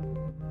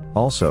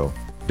 Also,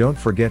 don't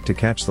forget to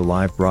catch the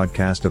live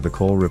broadcast of the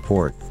Cole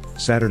Report,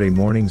 Saturday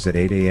mornings at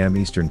 8 a.m.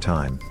 Eastern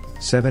Time,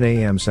 7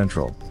 a.m.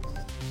 Central.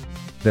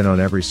 Then on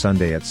every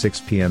Sunday at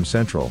 6 p.m.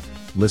 Central,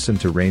 listen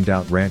to Rained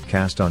Out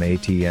Rantcast on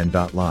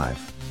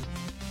ATN.live.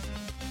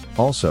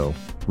 Also,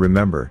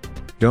 remember,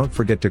 don't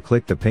forget to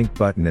click the pink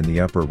button in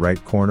the upper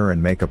right corner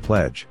and make a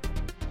pledge.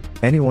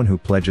 Anyone who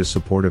pledges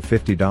support of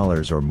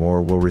 $50 or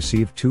more will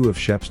receive 2 of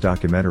Shep's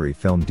documentary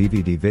film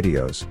DVD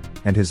videos,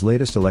 and his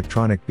latest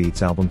electronic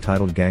beats album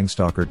titled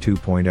Gangstalker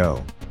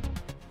 2.0.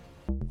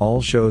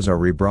 All shows are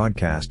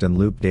rebroadcast and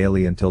looped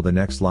daily until the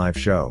next live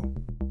show.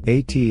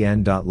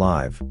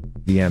 ATN.live,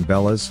 the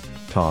Ambellas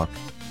Talk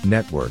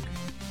Network.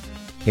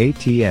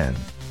 ATN.live.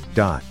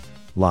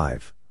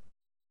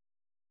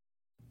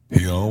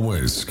 He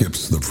always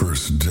skips the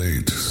first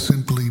date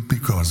simply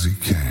because he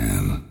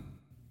can.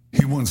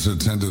 He once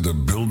attended a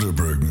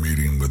Bilderberg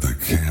meeting with a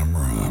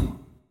camera.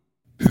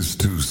 His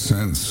 2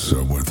 cents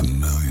are worth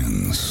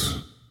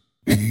millions.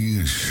 He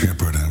is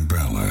Shepard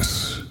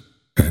Ambellas,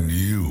 and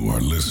you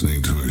are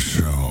listening to his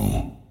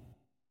show.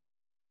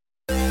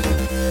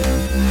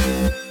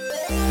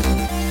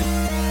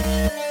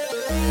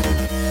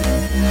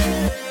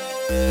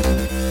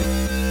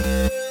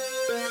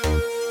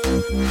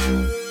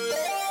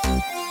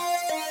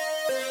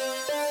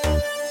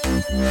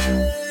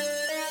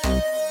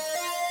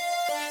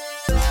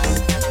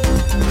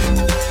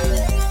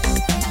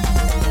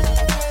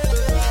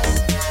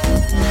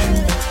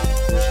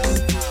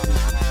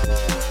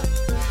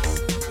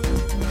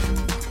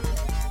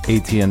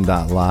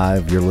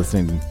 ATN.live, you're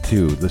listening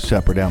to the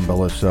Shepard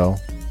Ambellas Show.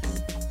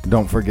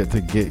 Don't forget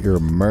to get your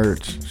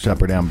merch,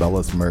 Shepard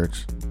Ambellas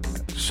merch,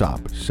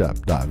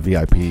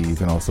 shop.vip. You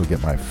can also get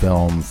my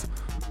films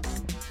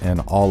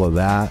and all of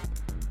that.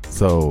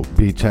 So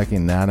be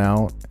checking that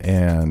out.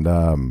 And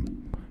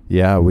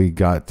yeah, we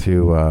got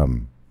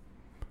to,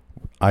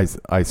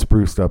 I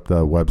spruced up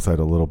the website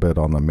a little bit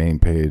on the main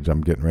page.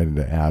 I'm getting ready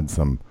to add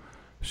some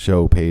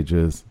show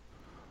pages.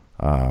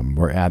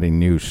 We're adding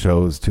new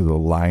shows to the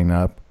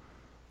lineup.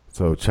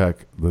 So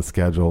check the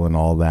schedule and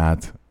all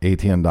that.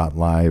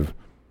 ATN.live.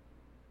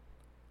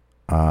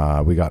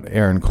 We got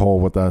Aaron Cole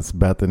with us.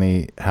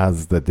 Bethany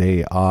has the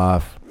day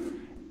off.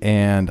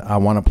 And I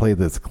want to play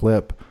this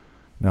clip.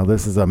 Now,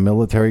 this is a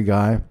military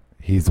guy.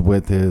 He's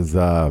with his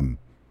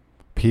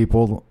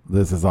people.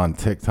 This is on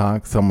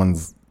TikTok.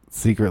 Someone's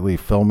secretly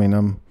filming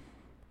him.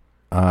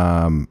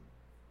 And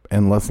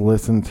let's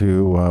listen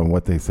to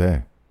what they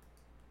say.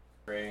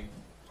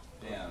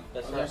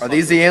 Are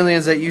these the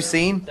aliens that you've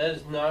seen? That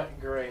is not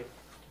great.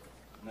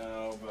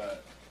 No,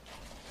 but...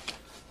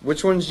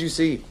 Which ones did you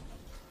see?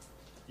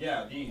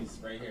 Yeah, these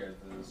right here,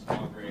 the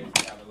small grays.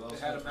 They have a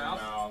little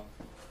mouth.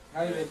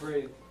 How do they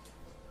breathe?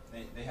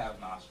 They have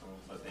nostrils,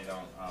 but they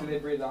don't... Do they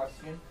breathe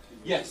oxygen?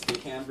 Yes, they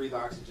can breathe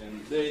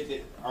oxygen.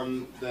 They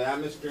the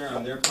atmosphere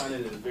on their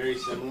planet is very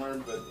similar,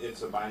 but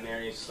it's a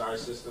binary star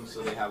system,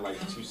 so they have like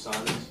 2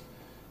 suns,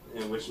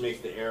 and which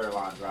makes the air a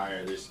lot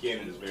drier. Their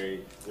skin is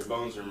their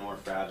bones are more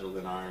fragile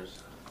than ours.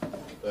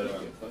 But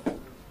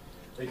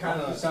they kind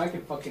of... So I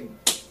can fucking...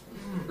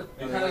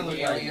 They kind of look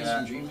like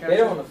that. They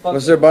don't want to fuck...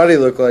 What's their body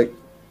look like?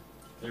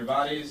 Their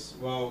bodies,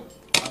 well,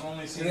 I've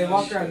only seen Do they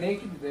walk around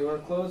naked? Do they wear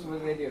clothes? What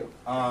do they do?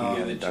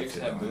 Yeah, the chicks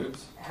have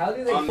boobs. How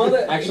do they pull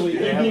it? Actually,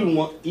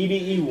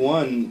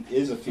 EBE1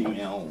 is a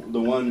female.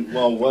 The one,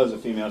 was a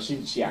female. She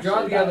actually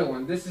Draw the other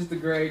one. This is the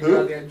gray.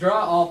 Draw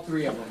all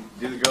 3 of them.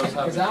 Do the girls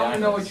have Because I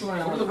don't know which one I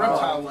What want do to the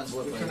reptile ones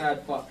look Which like? one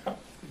I'd fuck.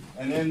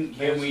 And then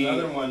there's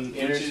another one, which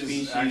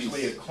is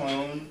actually a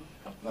clone.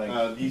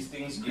 Like these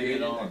things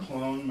created a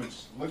clone,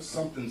 which looks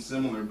something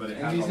similar, but it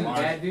has a large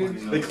bad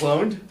dudes? pointy nose. They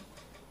cloned?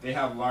 They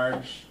have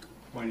large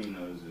pointy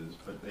noses,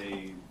 but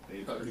they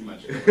pretty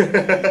much.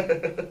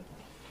 And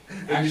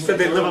you said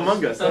they live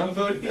among us, huh?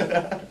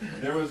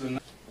 There was and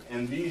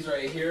these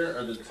right here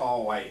are the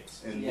tall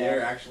whites, and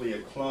they're actually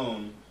a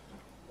clone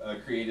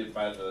created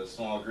by the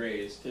small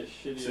grays.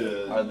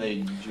 Are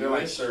they They're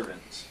like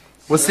servants.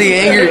 What's the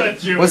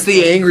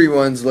angry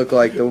ones look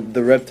like?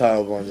 The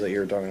reptile ones that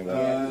you were talking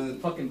about?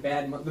 fucking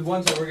bad. The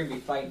ones that we're gonna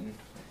be fighting.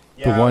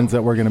 The ones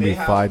that we're going to be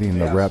fighting,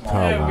 the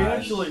reptile Yeah, we ones.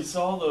 actually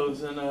saw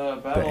those in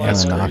The Battle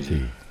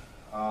Anunnaki.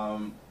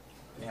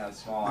 They had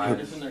small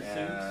eyes,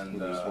 and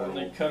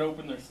they cut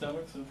open their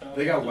stomachs and found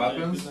They got out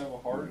weapons? They didn't have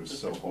a heart,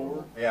 just a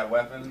core. they had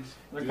weapons.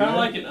 They're kind of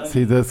like an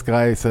See, this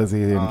guy says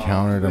he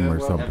encountered him or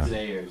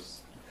something.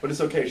 But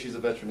it's okay, she's a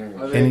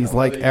veterinarian. And he's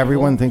like,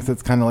 everyone thinks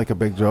it's kind of like a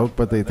big joke,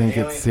 but they think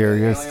it's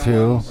serious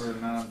too.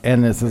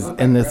 And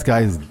this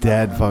guy's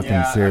dead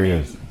fucking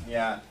serious.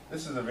 Yeah,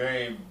 this is a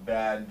very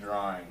bad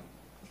drawing.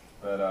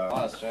 But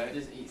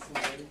Just eat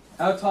somebody.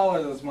 How tall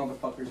are those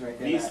motherfuckers right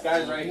there? these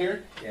guys right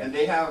here, and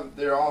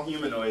they're all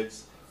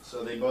humanoids,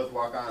 so they both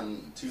walk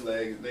on 2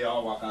 legs. They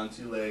all walk on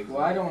 2 legs.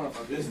 Well, I don't want to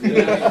fuck this.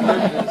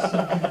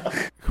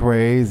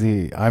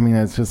 Crazy. I mean,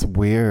 it's just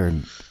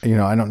weird. You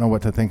know, I don't know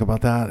what to think about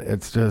that.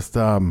 It's just,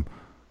 damn,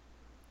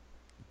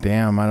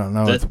 I don't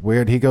know. It's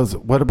weird. He goes,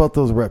 what about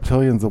those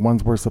reptilians, the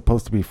ones we're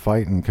supposed to be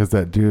fighting? Because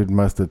that dude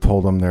must have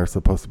told them they're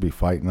supposed to be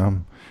fighting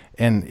them.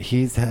 And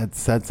he's had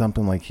said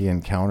something like he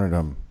encountered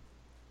them.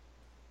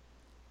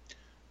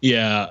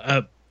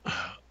 Yeah.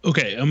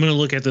 Okay, I'm going to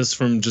look at this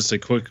from just a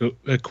quick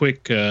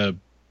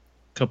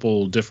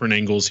couple different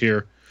angles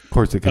here. Of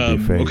course, it could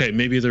be fake. Okay,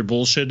 maybe they're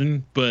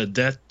bullshitting, but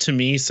that to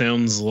me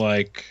sounds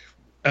like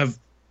I've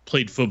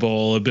played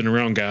football. I've been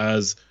around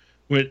guys.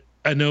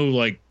 I know,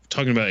 like,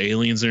 talking about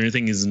aliens and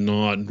everything is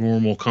not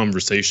normal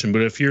conversation,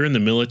 but if you're in the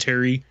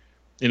military,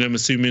 and I'm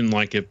assuming,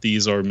 like, if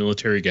these are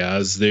military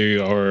guys, they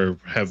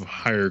have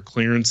higher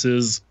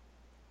clearances,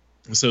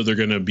 so they're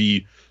going to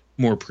be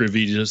more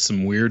privy to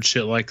some weird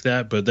shit like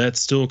that. But that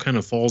still kind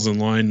of falls in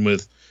line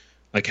with,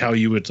 like, how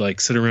you would, like,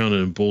 sit around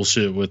and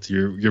bullshit with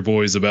your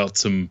boys about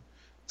some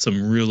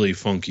really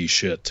funky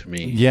shit to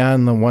me. Yeah,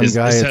 and the one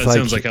guy, it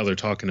sounds like how they're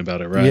talking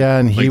about it, right? Yeah,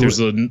 and like there's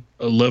a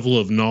level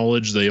of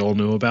knowledge they all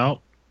know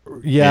about.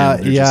 Yeah,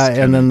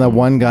 and then the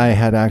one guy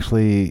had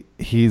actually,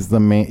 he's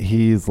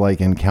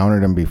like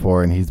encountered him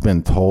before, and he's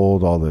been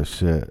told all this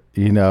shit,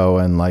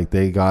 and like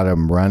they got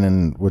him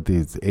running with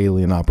these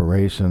alien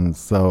operations.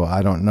 So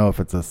I don't know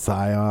if it's a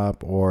psyop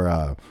or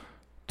a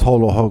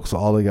total hoax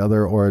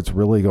altogether, or it's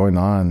really going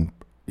on,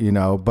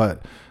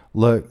 But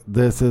look,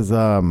 this is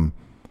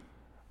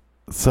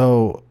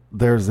so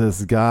there's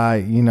this guy,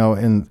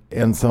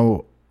 and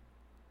so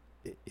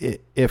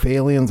if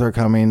aliens are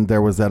coming,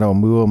 there was that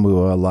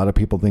Oumuamua. A lot of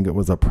people think it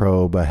was a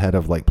probe ahead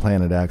of like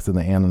Planet X, and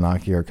the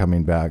Anunnaki are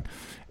coming back.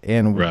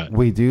 And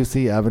we do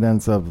see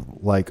evidence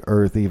of like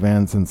Earth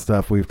events and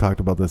stuff. We've talked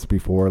about this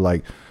before.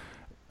 Like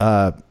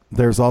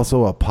there's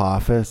also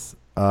Apophis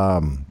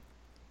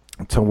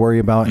to worry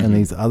about in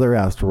these other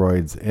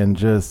asteroids, and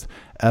just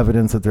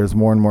evidence that there's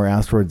more and more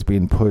asteroids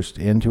being pushed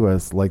into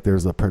us. Like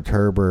there's a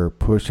perturber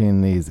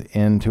pushing these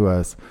into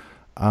us,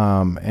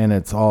 and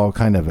it's all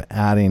kind of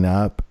adding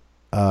up.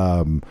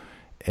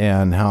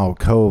 And how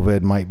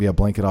COVID might be a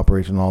blanket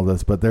operation and all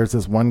this. But there's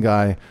this one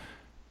guy,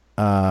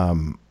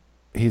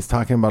 he's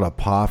talking about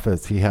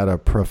Apophis. He had a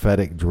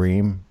prophetic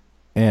dream.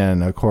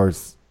 And of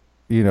course,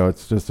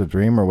 it's just a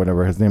dream or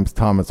whatever. His name's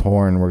Thomas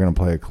Horn. We're going to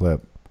play a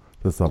clip.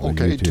 This up on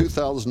YouTube.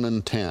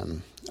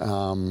 2010.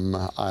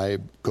 I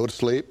go to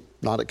sleep,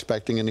 not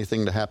expecting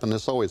anything to happen.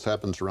 This always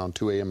happens around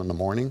 2 a.m. in the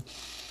morning.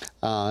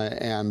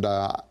 And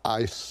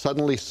I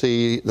suddenly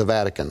see the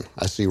Vatican.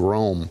 I see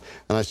Rome.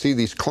 And I see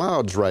these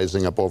clouds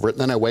rising up over it.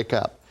 And then I wake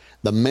up.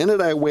 The minute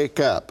I wake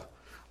up,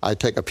 I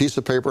take a piece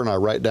of paper and I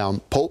write down,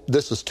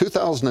 this is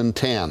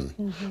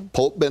 2010.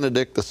 Pope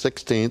Benedict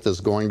XVI is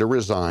going to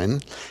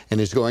resign, and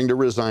he's going to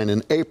resign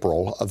in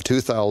April of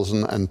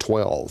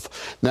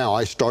 2012. Now,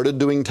 I started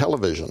doing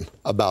television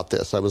about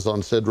this. I was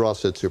on Sid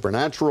Roth's It's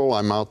Supernatural.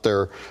 I'm out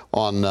there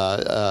on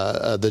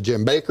the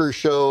Jim Baker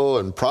Show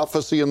and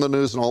Prophecy in the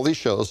News and all these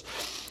shows.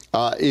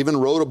 Even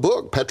wrote a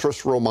book,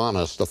 Petrus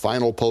Romanus, The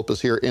Final Pope is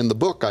Here. In the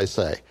book, I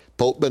say,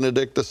 Pope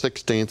Benedict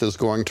XVI is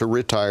going to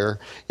retire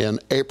in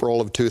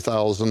April of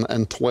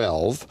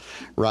 2012,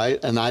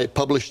 right? And I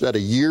published that a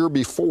year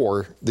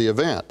before the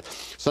event.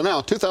 So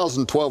now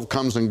 2012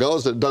 comes and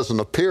goes. It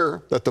doesn't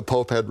appear that the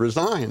Pope had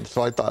resigned.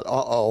 So I thought,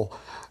 uh-oh,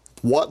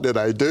 what did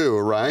I do,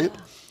 right?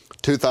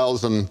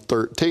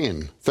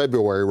 2013,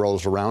 February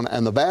rolls around,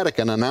 and the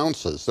Vatican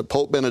announces that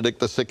Pope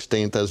Benedict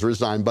XVI has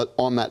resigned. But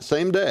on that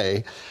same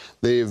day,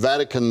 the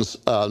Vatican's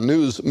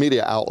news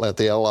media outlet,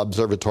 the El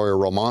Observatorio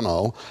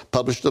Romano,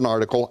 published an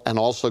article and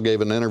also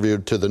gave an interview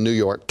to the New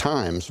York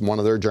Times, one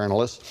of their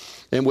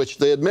journalists, in which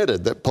they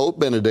admitted that Pope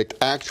Benedict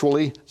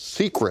actually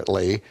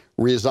secretly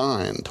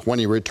resigned when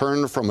he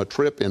returned from a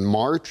trip in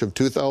March of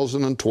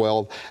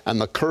 2012,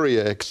 and the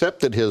Curia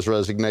accepted his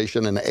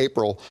resignation in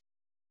April.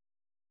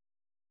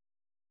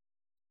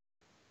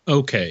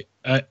 Okay,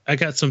 I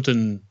got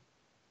something.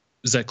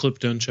 Is that clip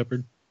done,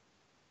 Shepard?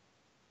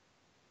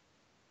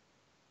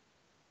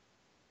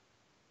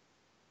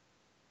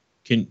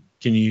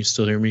 Can you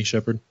still hear me,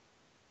 Shepard?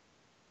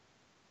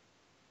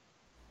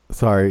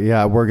 Sorry,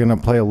 yeah, we're going to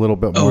play a little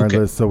bit more of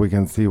this so we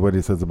can see what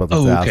he says about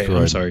this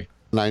asteroid. I'm sorry.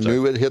 And I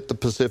knew it hit the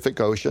Pacific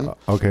Ocean.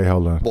 Okay,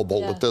 hold on.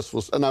 But this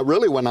was, and I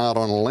really went out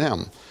on a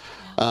limb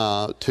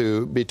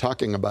to be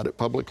talking about it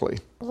publicly.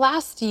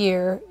 Last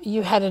year,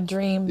 you had a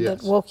dream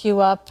that woke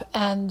you up,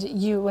 and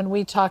when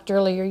we talked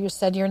earlier, you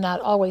said you're not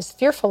always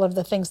fearful of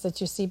the things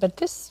that you see, but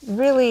this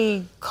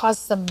really caused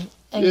some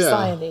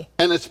anxiety. Yeah.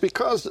 And it's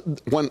because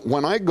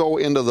when I go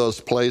into those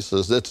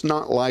places, it's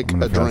not like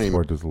a dream.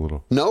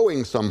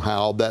 Knowing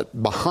somehow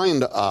that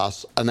behind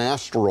us, an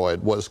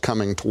asteroid was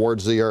coming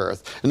towards the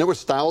Earth. And there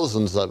was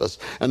thousands of us.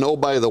 And oh,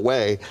 by the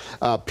way,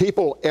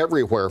 people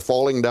everywhere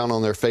falling down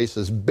on their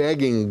faces,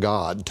 begging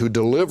God to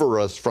deliver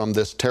us from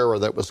this terror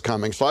that was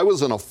coming. So I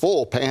was in a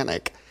full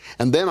panic.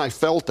 And then I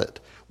felt it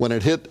when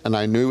it hit, and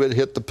I knew it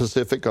hit the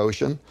Pacific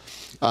Ocean.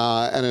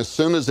 And as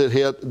soon as it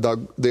hit,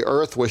 the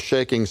earth was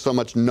shaking so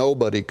much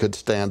nobody could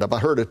stand up. I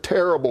heard a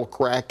terrible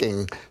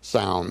cracking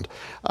sound,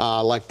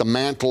 like the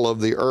mantle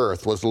of the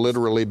earth was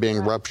literally being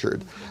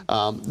ruptured.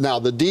 Now,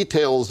 the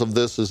details of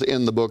this is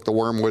in the book, The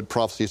Wormwood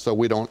Prophecy, so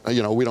we don't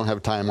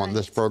have time on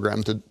this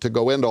program to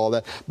go into all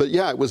that. But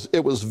yeah,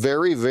 it was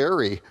very,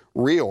 very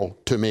real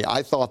to me.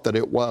 I thought that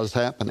it was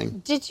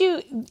happening. Did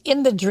you,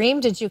 in the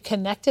dream, did you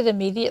connect it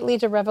immediately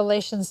to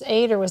Revelations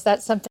 8, or was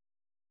that something?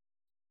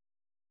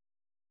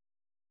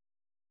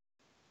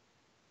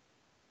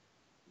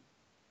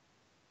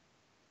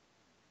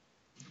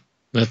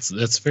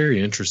 That's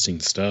very interesting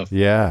stuff.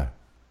 Yeah.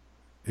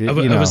 I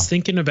was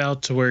thinking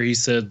about to where he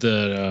said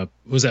that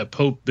was that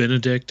Pope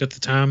Benedict at the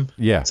time?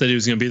 Yeah. Said he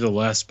was going to be the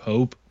last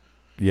Pope.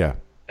 Yeah.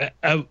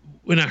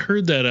 When I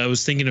heard that, I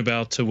was thinking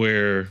about to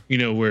where,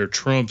 where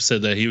Trump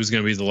said that he was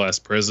going to be the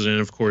last president.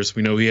 Of course,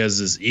 we know he has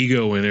this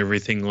ego and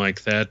everything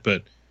like that,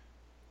 but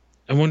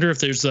I wonder if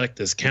there's like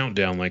this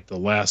countdown, like the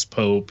last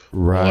Pope,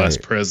 right. The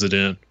last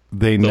president.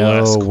 They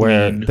know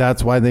where,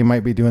 that's why they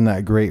might be doing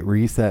that great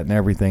reset and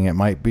everything. It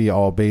might be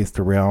all based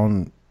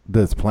around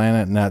this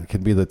planet, and that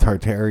could be the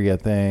Tartaria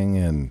thing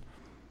and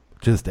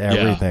just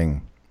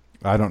everything.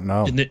 Yeah. I don't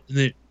know. And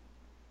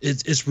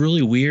it's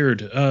really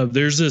weird.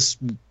 There's this,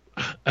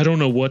 I don't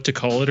know what to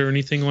call it or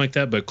anything like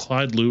that, but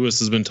Clyde Lewis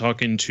has been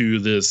talking to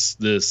this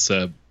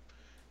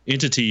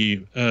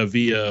entity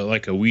via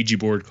like a Ouija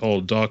board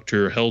called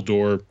Dr.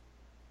 Heldor.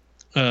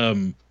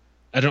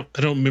 I don't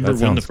remember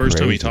when the first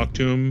time he talked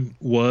to him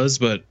was,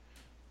 but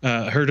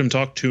I heard him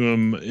talk to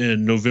him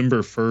in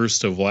November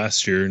 1st of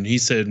last year, and he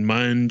said,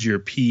 "Mind your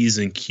P's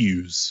and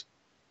Q's."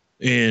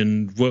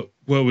 And what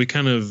we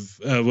kind of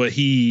what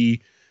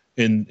he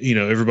and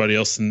everybody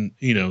else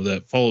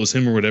that follows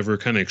him or whatever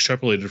kind of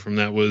extrapolated from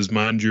that was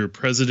mind your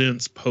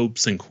presidents,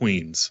 popes, and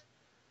queens.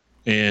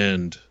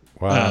 And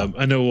wow.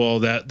 I know all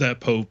that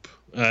Pope.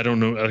 I don't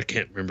know. I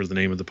can't remember the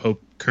name of the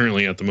Pope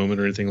currently at the moment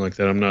or anything like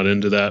that. I'm not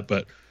into that,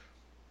 but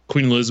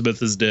Queen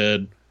Elizabeth is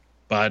dead.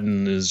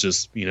 Biden is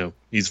just,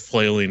 he's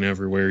flailing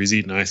everywhere. He's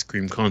eating ice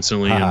cream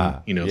constantly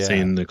and,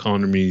 saying the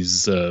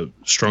economy's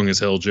strong as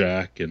hell,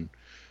 Jack. And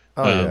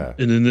and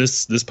then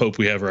this Pope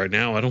we have right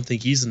now, I don't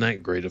think he's in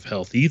that great of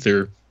health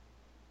either.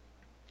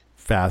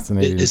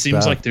 Fascinating. It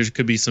seems like there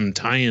could be some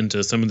tie-in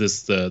to some of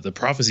this, the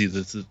prophecy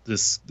that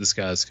this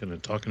guy's kind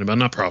of talking about.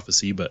 Not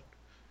prophecy, but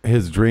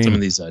his dream. Some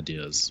of these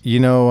ideas.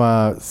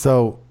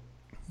 So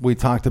we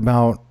talked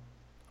about,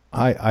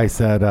 I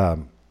said,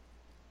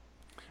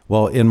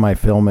 well, in my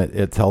film,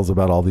 it tells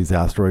about all these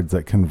asteroids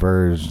that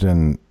converged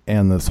and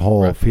this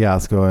whole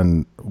fiasco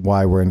and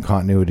why we're in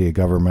continuity of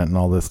government and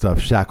all this stuff.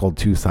 Shackled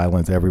to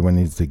Silence. Everyone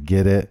needs to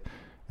get it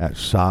at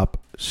shopshep.vip.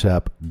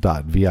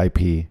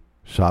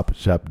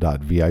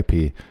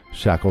 Shopshep.vip.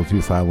 Shackled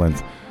to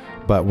Silence.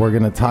 But we're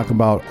going to talk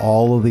about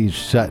all of these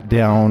shut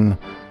down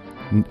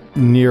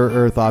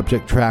near-Earth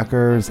object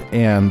trackers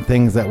and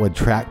things that would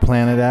track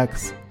Planet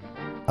X,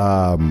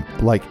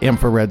 like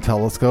infrared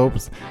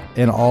telescopes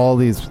and all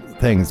these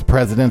things,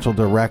 presidential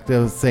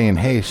directives saying,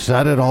 hey,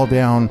 shut it all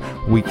down.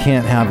 We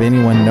can't have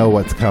anyone know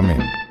what's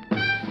coming.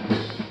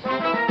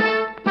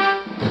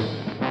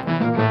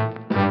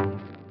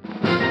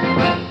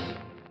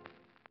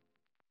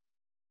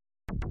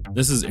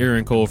 This is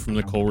Aaron Cole from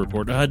the Cole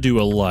Report. I do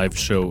a live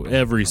show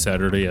every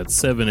Saturday at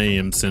 7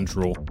 a.m.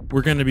 Central.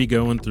 We're going to be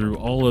going through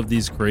all of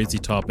these crazy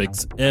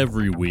topics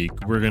every week.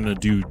 We're going to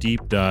do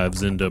deep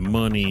dives into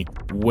money,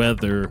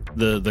 weather,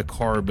 the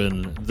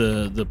carbon,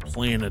 the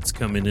planets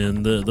coming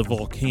in, the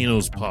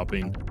volcanoes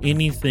popping.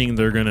 Anything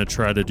they're going to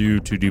try to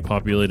do to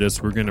depopulate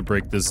us, we're going to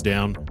break this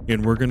down,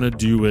 and we're going to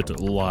do it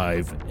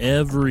live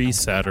every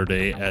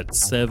Saturday at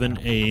 7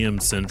 a.m.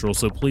 Central.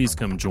 So please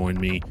come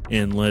join me,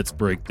 and let's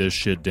break this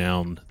shit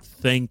down.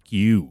 Thank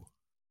you.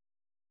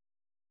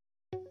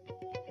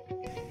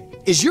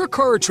 Is your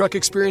car or truck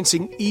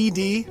experiencing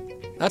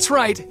ED? That's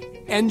right,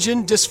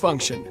 engine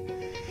dysfunction.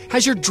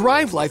 Has your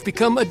drive life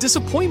become a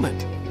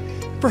disappointment?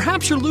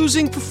 Perhaps you're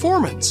losing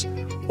performance,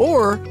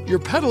 or your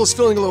pedal is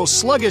feeling a little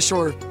sluggish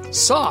or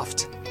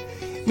soft.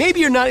 Maybe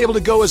you're not able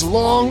to go as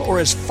long or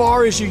as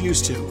far as you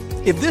used to.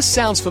 If this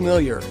sounds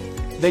familiar,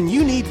 then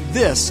you need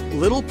this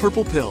little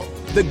purple pill.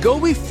 The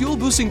GoWe Fuel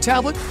Boosting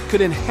Tablet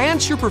could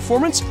enhance your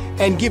performance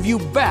and give you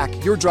back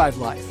your drive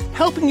life,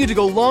 helping you to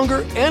go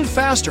longer and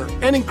faster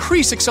and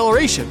increase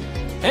acceleration,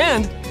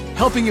 and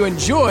helping you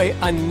enjoy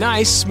a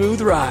nice,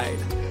 smooth ride.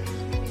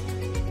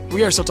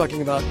 We are still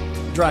talking about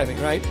driving,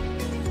 right?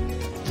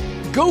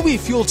 GoWe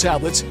Fuel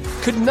Tablets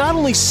could not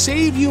only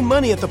save you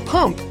money at the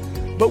pump,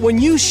 but when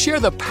you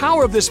share the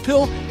power of this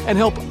pill and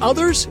help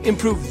others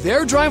improve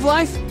their drive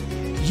life,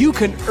 you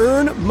can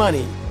earn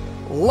money.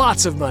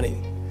 Lots of money.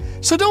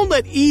 So don't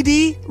let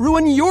ED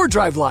ruin your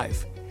drive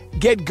life.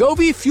 Get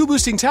GoWe Fuel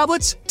Boosting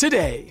Tablets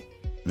today.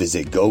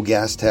 Visit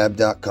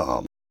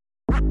GoGasTab.com.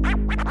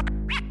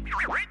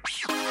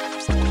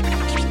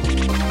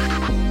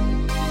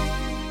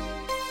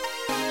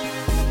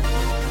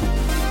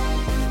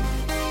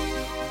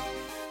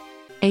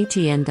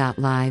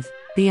 ATN.live,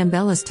 the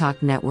Umbrellas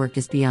Talk Network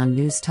is beyond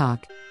news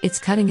talk. It's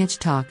cutting-edge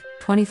talk,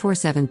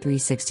 24/7,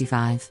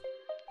 365.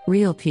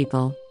 Real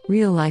people,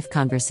 real-life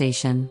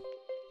conversation.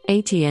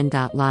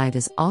 ATN.live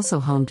is also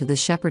home to the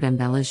Shepherd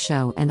Umbrellas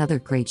show and other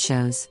great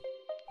shows.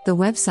 The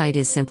website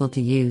is simple to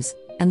use,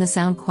 and the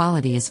sound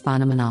quality is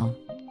phenomenal.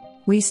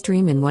 We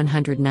stream in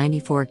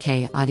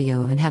 194K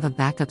audio and have a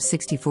backup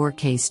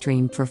 64K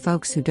stream for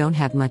folks who don't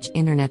have much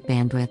internet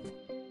bandwidth.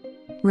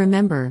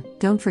 Remember,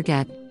 don't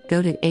forget,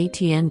 go to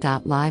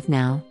ATN.live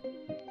now.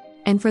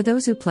 And for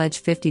those who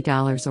pledge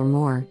 $50 or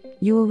more,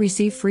 you will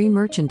receive free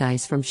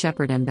merchandise from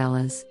Shepherd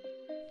Umbrellas.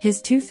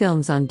 his 2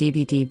 films on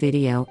DVD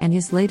video, and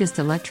his latest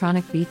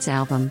electronic beats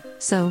album,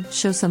 so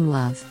show some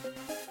love.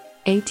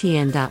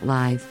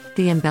 ATN.live,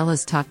 the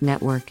Embellas Talk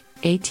Network,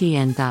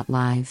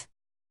 ATN.live.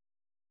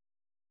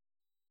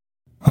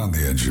 On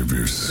the edge of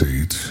your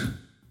seat,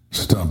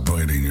 stop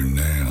biting your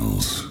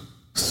nails.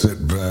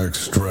 Sit back,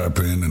 strap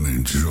in, and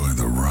enjoy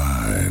the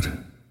ride.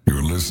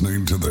 You're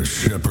listening to the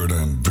Shepherd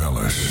and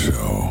Bella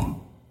Show.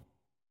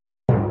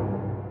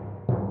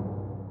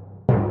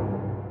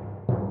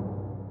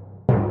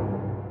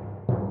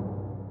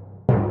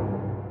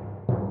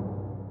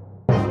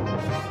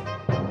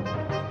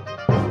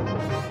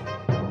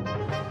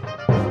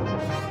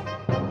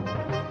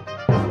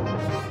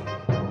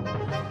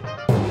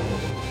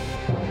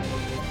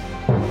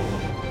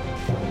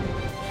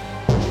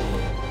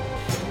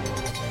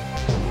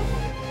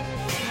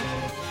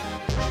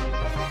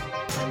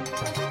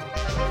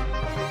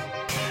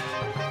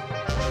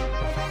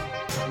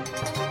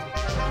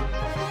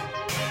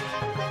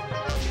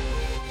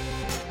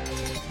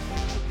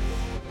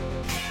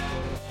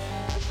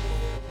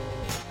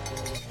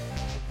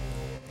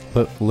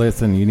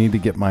 Listen, you need to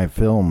get my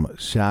film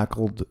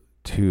Shackled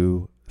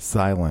to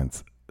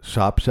Silence.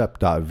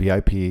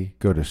 ShopShep.vip.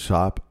 Go to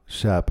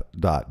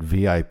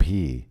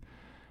ShopShep.vip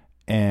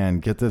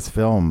and get this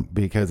film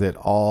because it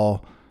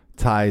all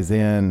ties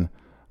in.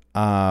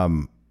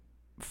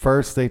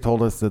 First, they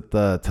told us that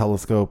the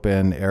telescope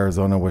in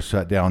Arizona was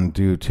shut down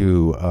due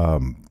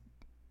to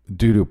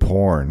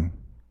porn.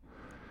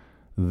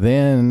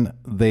 Then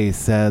they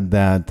said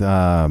that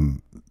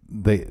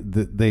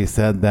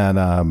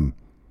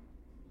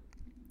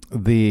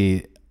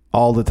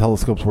all the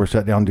telescopes were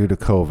shut down due to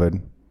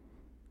COVID.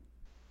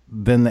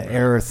 Then the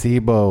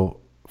Arecibo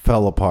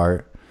fell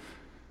apart.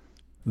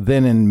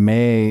 Then in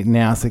May,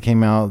 NASA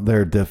came out.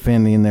 They're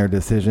defending their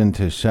decision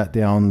to shut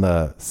down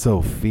the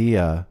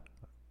Sophia.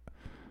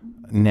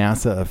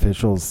 NASA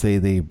officials say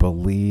they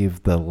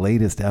believe the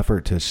latest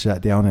effort to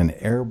shut down an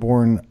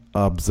airborne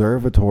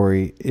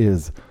observatory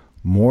is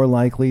more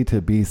likely to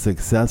be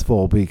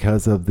successful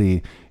because of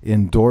the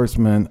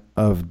endorsement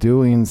of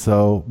doing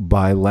so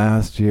by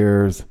last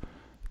year's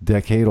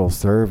decadal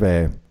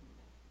survey.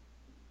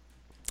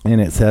 And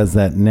it says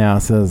that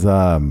NASA's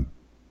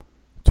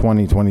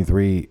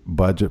 2023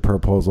 budget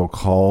proposal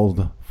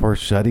called for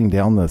shutting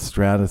down the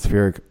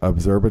Stratospheric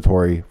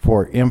Observatory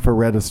for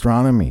infrared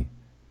astronomy.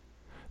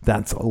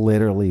 That's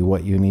literally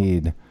what you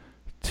need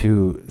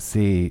to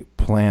see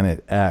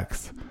Planet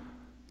X.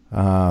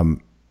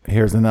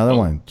 Here's another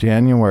one.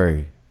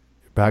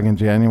 Back in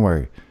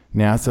January,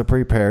 NASA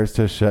prepares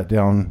to shut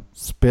down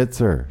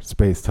Spitzer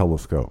Space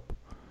Telescope.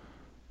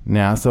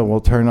 NASA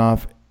will turn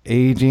off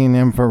Aging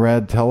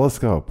Infrared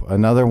Telescope,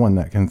 another one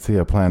that can see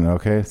a planet.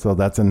 Okay, so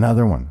that's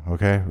another one.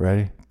 Okay,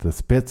 ready? The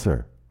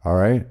Spitzer. All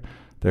right,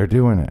 they're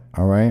doing it.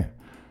 All right.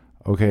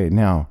 Okay,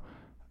 now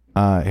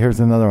here's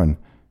another one.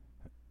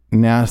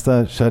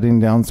 NASA shutting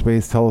down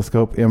Space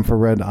Telescope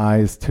infrared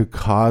eyes to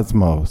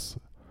Cosmos.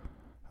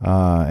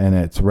 And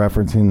it's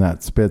referencing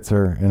that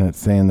Spitzer, and it's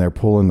saying they're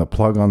pulling the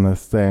plug on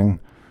this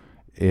thing.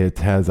 It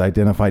has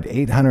identified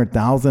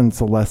 800,000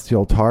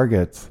 celestial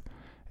targets,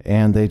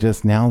 and they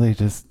don't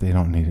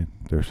need it.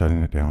 They're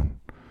shutting it down.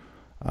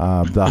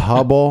 The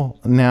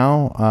Hubble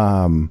now,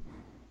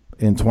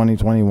 in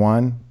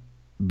 2021,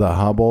 the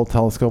Hubble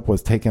telescope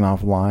was taken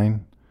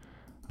offline.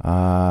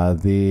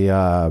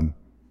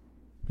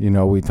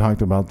 We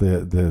talked about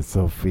the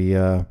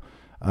Sophia.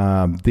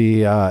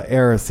 The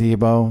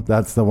Arecibo,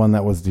 that's the one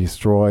that was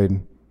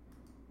destroyed.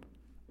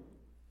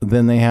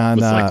 Then they had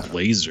with like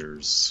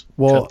lasers.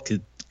 Well,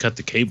 cut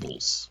the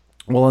cables.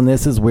 Well, and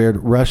this is weird.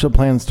 Russia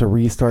plans to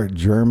restart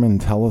German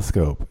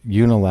telescope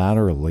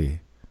unilaterally.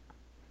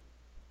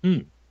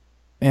 And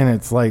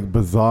it's like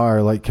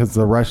bizarre, like because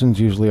the Russians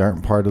usually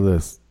aren't part of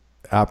this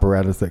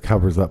apparatus that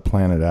covers up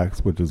Planet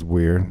X, which is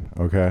weird.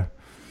 Okay,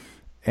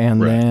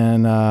 and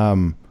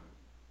then.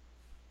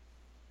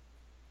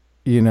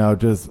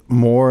 Just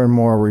more and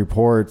more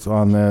reports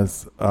on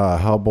this.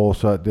 Hubble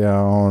shut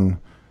down,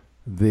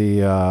 the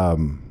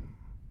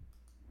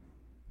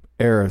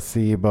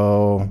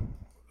Arecibo,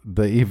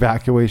 the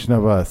evacuation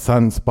of a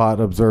sunspot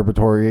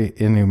observatory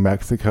in New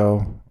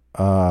Mexico.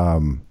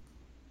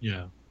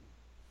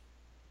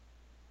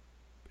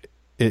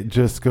 It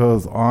just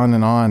goes on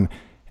and on.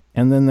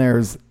 And then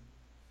there's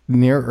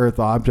near-Earth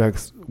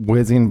objects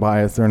whizzing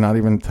by us. They're not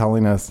even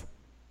telling us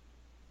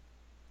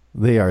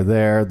they are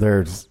there.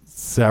 There's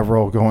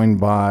several going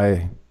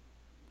by.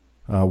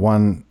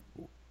 One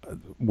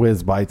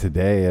whizzed by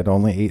today at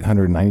only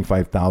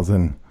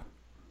 895,000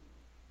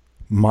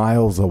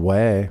 miles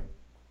away.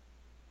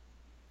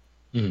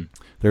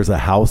 There's a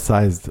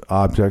house-sized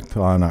object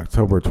on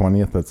October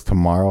 20th. That's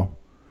tomorrow,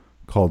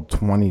 called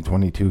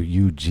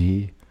 2022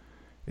 UG.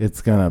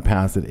 It's going to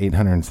pass at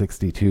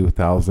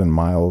 862,000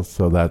 miles.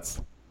 So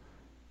that's,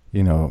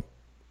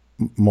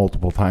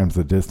 multiple times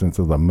the distance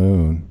of the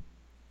moon.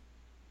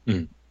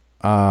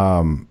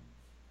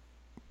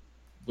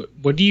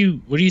 What do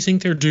you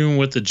think they're doing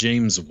with the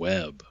James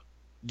Webb?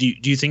 Do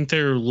you think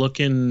they're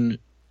looking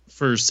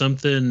for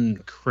something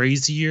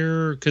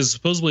crazier? Because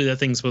supposedly that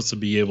thing's supposed to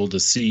be able to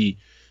see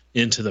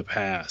into the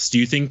past. Do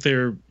you think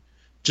they're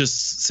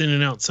just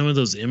sending out some of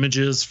those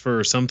images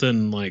for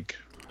something like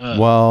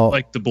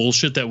the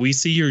bullshit that we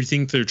see, or you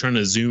think they're trying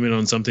to zoom in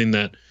on something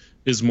that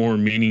is more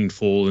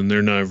meaningful and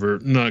they're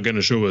not going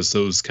to show us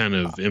those kind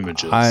of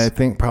images? I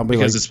think probably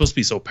because it's supposed to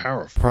be so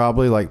powerful.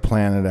 Probably like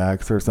Planet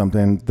X or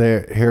something.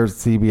 Here's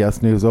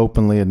CBS News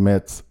openly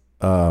admits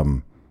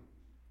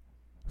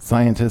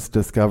scientists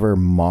discover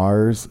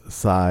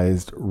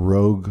Mars-sized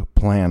rogue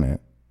planet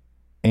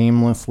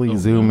aimlessly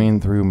zooming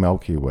through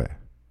Milky Way.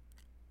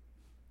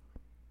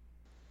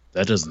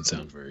 That doesn't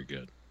sound very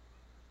good.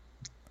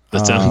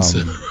 That sounds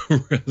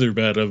rather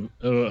bad.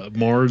 A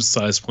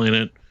Mars-sized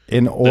planet.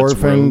 An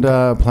orphaned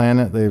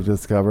planet they've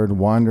discovered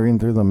wandering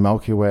through the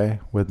Milky Way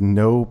with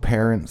no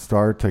parent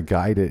star to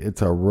guide it.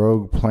 It's a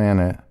rogue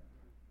planet.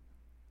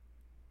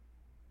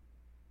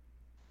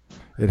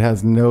 It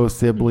has no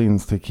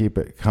siblings to keep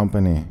it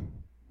company.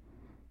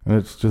 And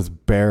it's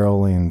just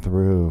barreling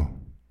through.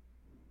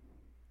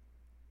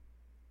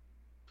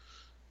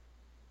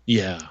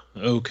 Yeah,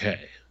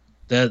 okay.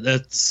 That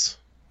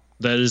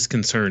is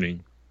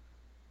concerning.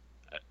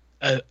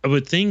 I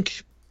would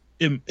think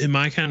in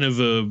my kind of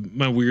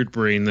my weird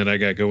brain that I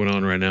got going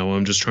on right now,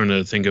 I'm just trying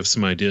to think of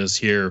some ideas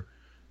here.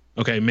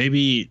 Okay,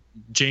 maybe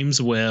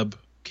James Webb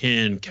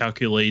can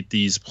calculate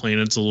these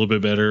planets a little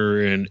bit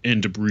better and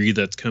debris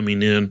that's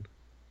coming in.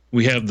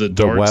 We have the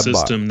DART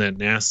system that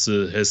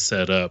NASA has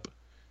set up.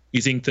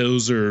 You think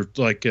those are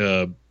like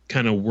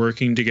kind of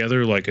working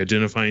together, like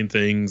identifying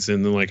things,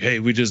 and then like, hey,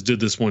 we just did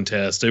this one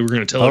test. They were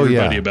going to tell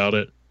everybody about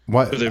it.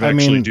 What, so they're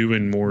actually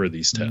doing more of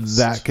these tests.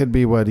 That could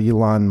be what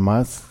Elon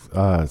Musk's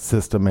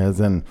system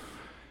is, and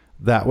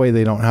that way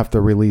they don't have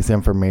to release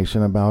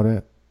information about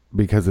it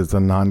because it's a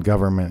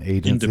non-government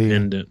agency.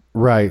 Independent.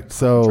 Right.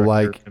 So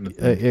like kind of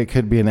it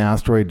could be an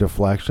asteroid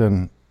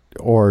deflection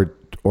or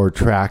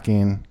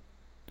tracking,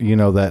 you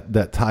know,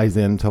 that ties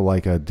into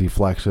like a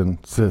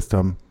deflection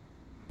system.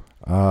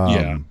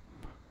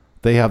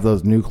 They have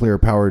those nuclear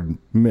powered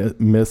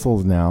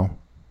missiles now.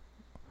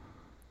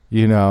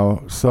 You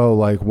know, so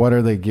like, what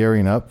are they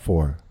gearing up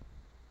for?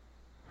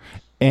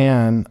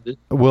 And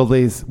will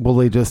they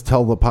just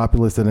tell the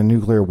populace that a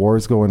nuclear war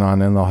is going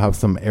on, and they'll have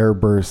some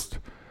airburst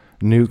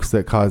nukes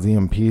that cause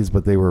EMPs,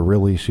 but they were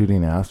really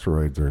shooting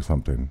asteroids or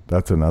something?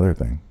 That's another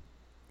thing.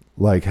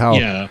 Like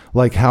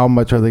how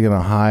much are they going to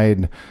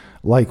hide?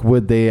 Like,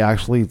 would they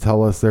actually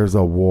tell us there's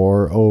a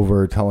war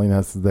over telling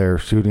us they're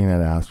shooting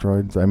at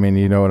asteroids? I mean,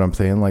 you know what I'm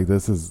saying? Like,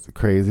 this is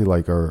crazy.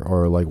 Like,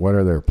 or like, what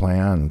are their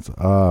plans?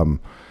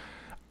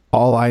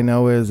 All I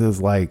know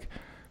is like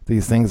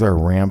these things are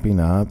ramping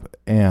up,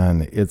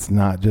 and it's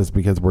not just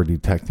because we're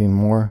detecting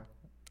more.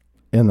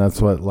 And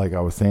that's what, like I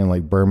was saying,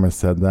 like Burma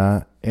said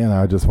that. And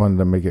I just wanted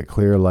to make it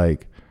clear,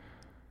 like,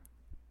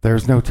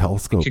 there's no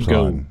telescopes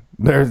on.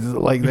 There's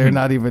like, they're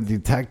not even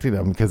detecting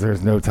them because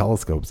there's no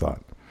telescopes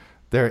on.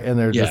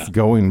 They're just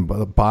going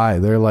by.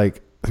 They're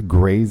like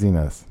grazing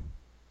us.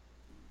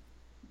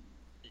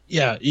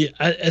 Yeah.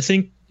 I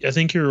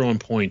think you're on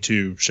point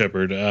too,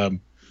 Shepard.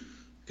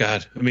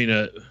 God, I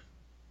mean,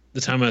 the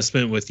time I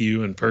spent with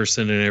you in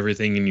person and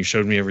everything, and you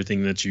showed me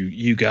everything that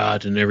you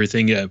got and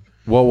everything.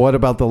 Well, what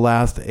about the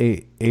last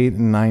 8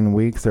 and 9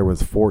 weeks? There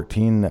was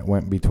 14 that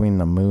went between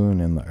the moon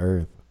and the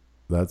Earth.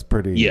 That's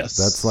pretty. Yes,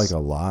 that's like a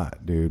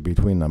lot, dude.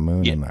 Between the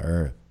moon and the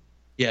Earth.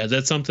 Yeah,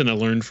 that's something I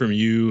learned from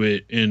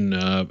you. In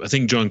I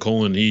think John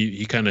Colin,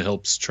 he kind of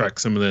helps track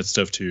some of that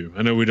stuff too.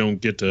 I know we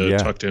don't get to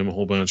talk to him a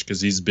whole bunch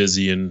because he's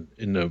busy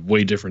in a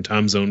way different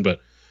time zone,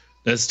 but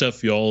that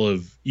stuff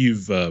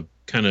you've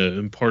kind of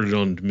imparted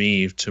on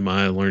me to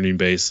my learning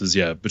base is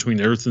between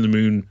the Earth and the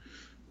moon,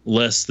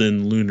 less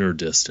than lunar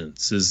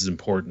distance is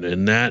important,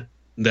 and that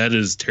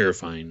is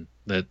terrifying.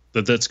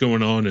 That's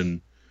going on,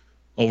 and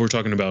all we're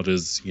talking about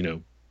is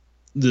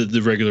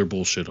the regular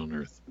bullshit on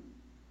Earth.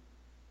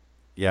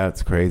 Yeah,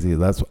 it's crazy.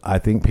 I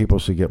think people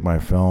should get my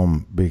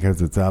film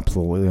because it's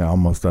absolutely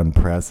almost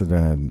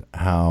unprecedented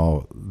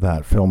how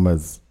that film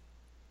was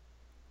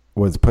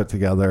put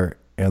together,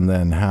 and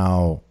then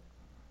how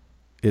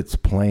it's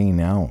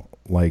playing out.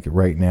 Like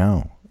right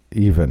now,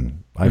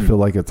 even I feel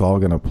like it's all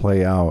going to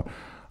play out.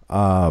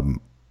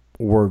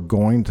 We're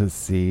going to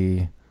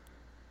see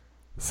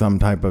some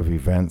type of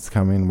events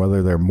coming,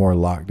 whether they're more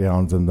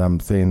lockdowns and them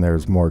saying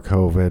there's more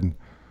COVID.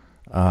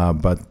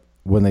 But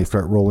when they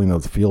start rolling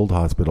those field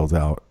hospitals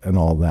out and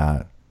all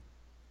that,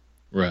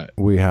 right,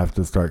 we have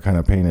to start kind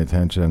of paying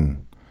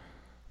attention.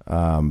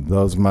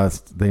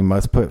 They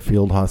must put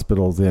field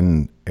hospitals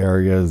in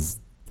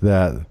areas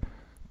that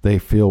they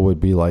feel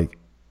would be like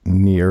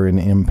near an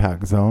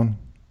impact zone,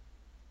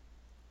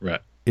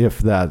 right? If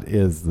that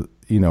is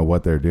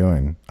what they're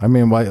doing. I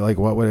mean, what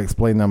would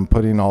explain them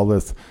putting all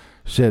this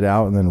shit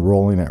out and then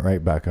rolling it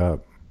right back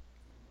up?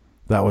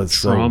 That was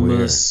trauma so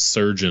weird.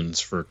 Surgeons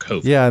for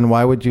COVID. Yeah, and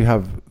why would you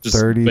have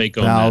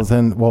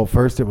 30,000? Well,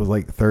 first it was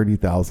like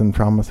 30,000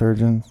 trauma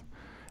surgeons,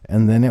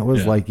 and then it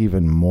was like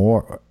even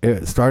more.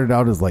 It started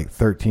out as like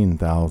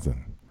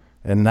 13,000,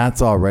 And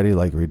that's already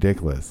like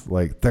ridiculous.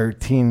 Like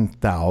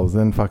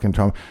 13,000 fucking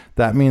trauma.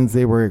 That means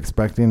they were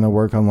expecting to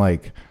work on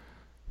like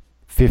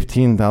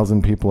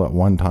 15,000 people at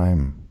one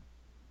time.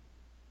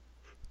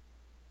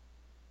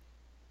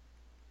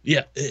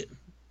 Yeah.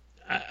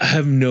 I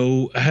have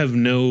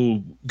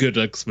no good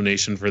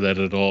explanation for that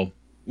at all.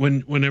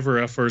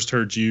 Whenever I first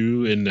heard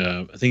you and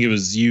I think it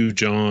was you,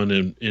 John,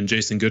 and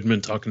Jason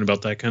Goodman talking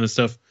about that kind of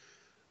stuff,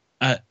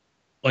 I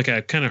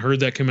kind of heard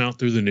that come out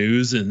through the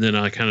news, and then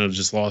I kind of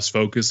just lost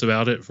focus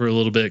about it for a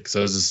little bit because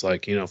I was just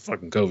like,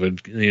 fucking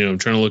COVID, I'm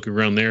trying to look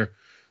around there.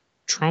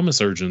 Trauma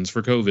surgeons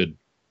for COVID.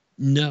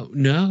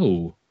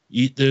 No,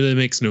 that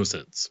makes no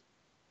sense.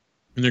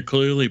 And they're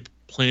clearly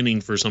planning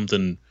for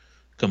something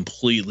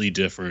completely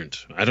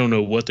different. I don't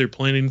know what they're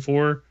planning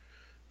for.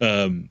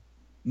 The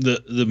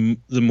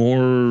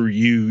more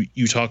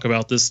you talk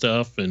about this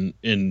stuff and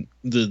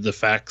the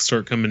facts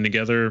start coming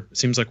together, it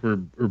seems like we're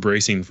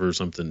bracing for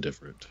something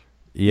different.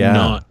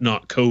 Yeah.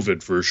 Not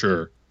COVID for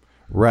sure.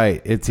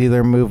 Right. It's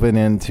either moving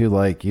into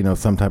like,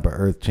 some type of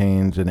earth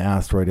change, an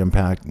asteroid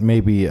impact,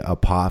 maybe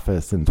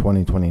Apophis in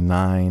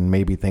 2029,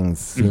 maybe things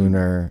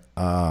sooner,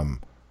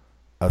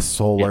 a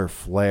solar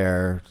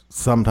flare,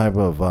 some type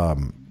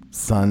of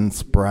sun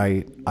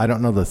sprite. I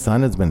don't know. The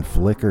sun has been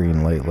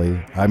flickering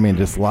lately. I mean,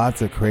 just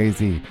lots of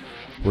crazy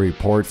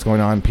reports going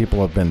on. People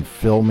have been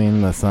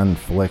filming the sun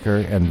flicker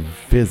and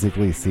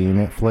physically seeing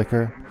it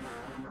flicker.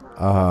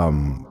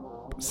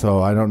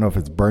 So I don't know if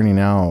it's burning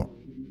out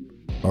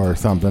or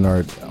something,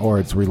 or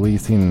it's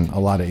releasing a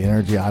lot of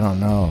energy. I don't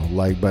know.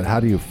 But how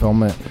do you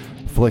film it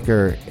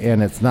flicker?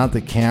 And it's not the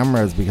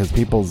cameras, because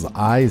people's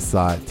eyes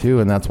saw it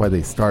too, and that's why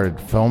they started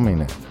filming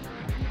it.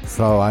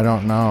 So I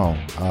don't know.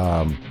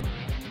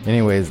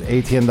 Anyways,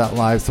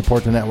 ATN.live,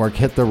 support the network,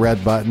 hit the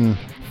red button.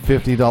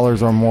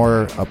 $50 or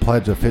more, a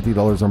pledge of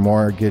 $50 or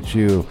more gets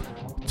you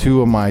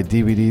 2 of my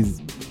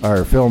DVDs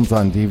or films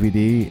on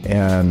DVD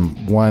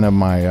and 1 of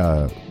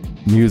my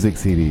music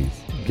CDs,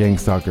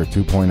 Gangstalker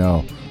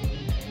 2.0.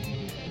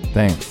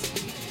 Thanks.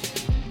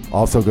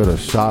 Also go to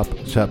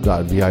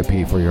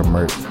shop.vip for your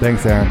merch.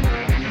 Thanks, Aaron.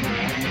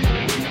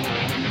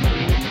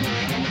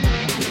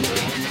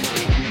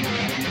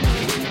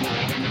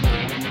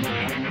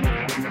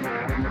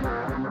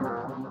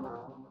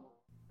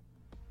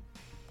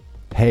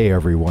 Hey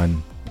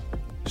everyone,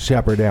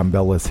 Shepard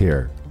Ambellas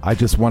here. I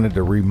just wanted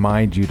to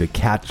remind you to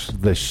catch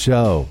the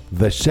show,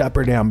 The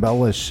Shepard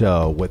Ambellas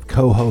Show, with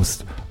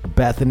co-hosts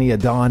Bethany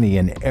Adani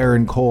and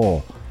Aaron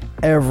Cole,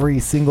 every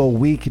single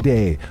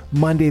weekday,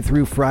 Monday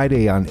through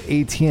Friday on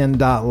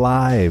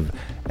ATN.live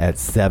at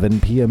 7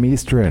 p.m.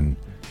 Eastern,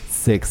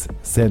 6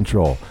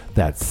 Central.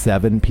 That's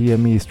 7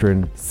 p.m.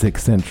 Eastern,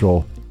 6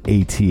 Central,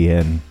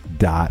 ATN.live.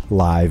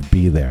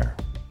 Be there.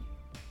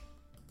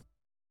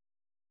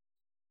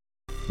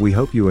 We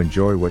hope you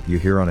enjoy what you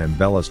hear on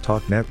Ambella's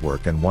Talk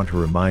Network and want to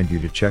remind you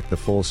to check the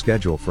full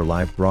schedule for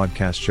live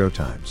broadcast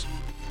showtimes.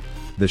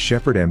 The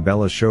Shepard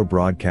Ambellas Show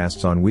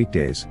broadcasts on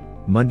weekdays,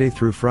 Monday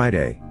through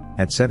Friday,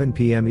 at 7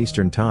 p.m.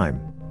 Eastern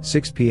Time,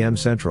 6 p.m.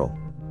 Central.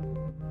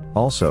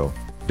 Also,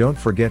 don't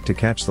forget to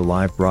catch the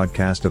live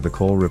broadcast of the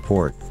Cole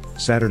Report,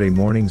 Saturday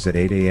mornings at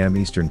 8 a.m.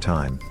 Eastern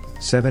Time,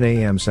 7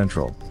 a.m.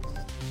 Central.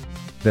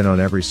 Then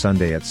on every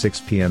Sunday at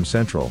 6 p.m.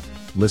 Central,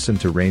 listen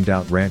to Rained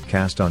Out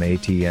Rantcast on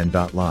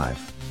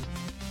ATN.live.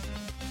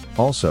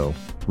 Also,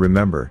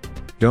 remember,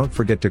 don't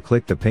forget to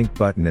click the pink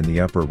button in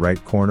the upper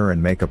right corner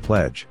and make a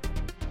pledge.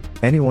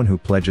 Anyone who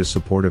pledges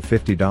support of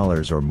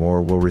 $50 or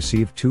more will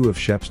receive 2 of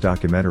Shep's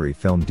documentary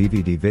film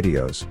DVD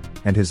videos,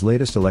 and his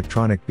latest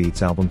electronic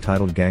beats album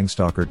titled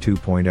Gangstalker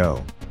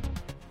 2.0.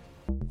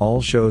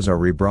 All shows are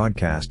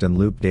rebroadcast and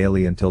looped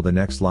daily until the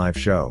next live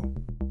show.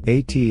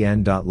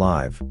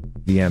 ATN.live,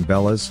 the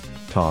Ambellas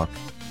Talk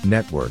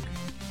Network.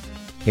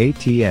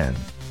 ATN.live.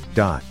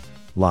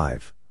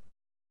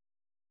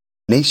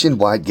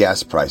 Nationwide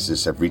gas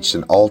prices have reached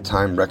an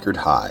all-time record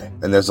high,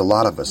 and there's a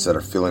lot of us that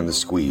are feeling the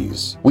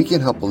squeeze. We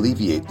can help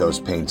alleviate those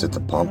pains at the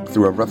pump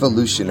through a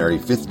revolutionary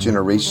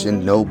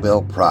 5th-generation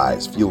Nobel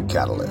Prize fuel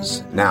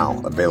catalyst,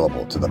 now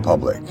available to the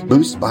public.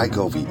 Boost by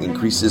Govee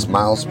increases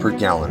miles per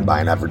gallon by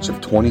an average of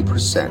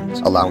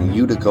 20%, allowing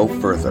you to go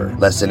further,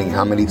 lessening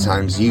how many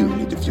times you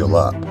need to fuel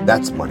up.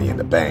 That's money in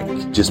the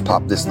bank. Just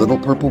pop this little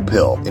purple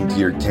pill into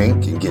your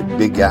tank and get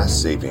big gas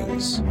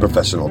savings.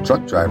 Professional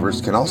truck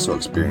drivers can also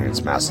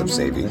experience massive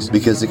savings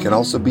because it can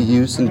also be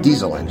used in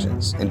diesel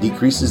engines and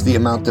decreases the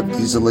amount of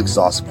diesel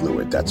exhaust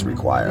fluid that's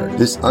required.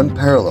 This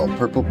unparalleled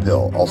purple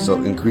pill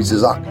also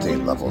increases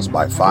octane levels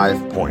by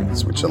 5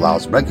 points, which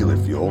allows regular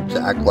fuel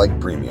to act like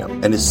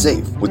premium, and is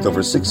safe with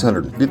over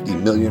 650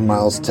 million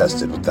miles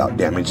tested without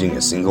damaging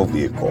a single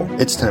vehicle.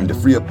 It's time to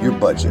free up your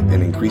budget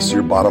and increase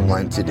your bottom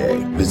line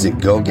today. Visit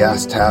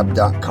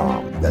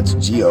GoGasTab.com. That's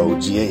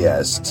GoGasTab.com.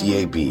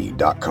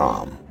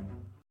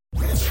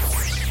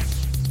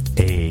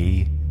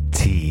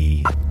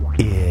 ATN.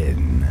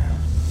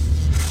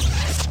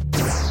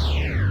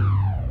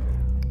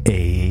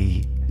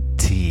 ATN.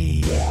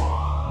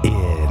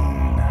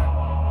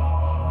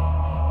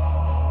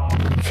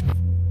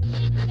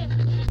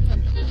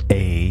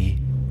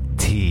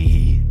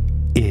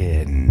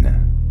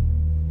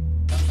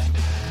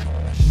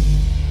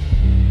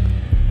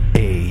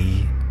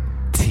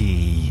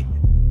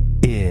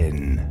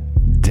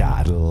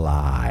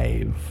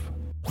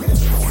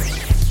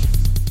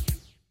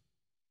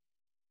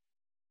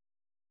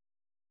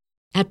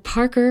 At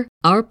Parker,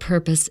 our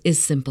purpose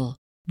is simple.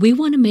 We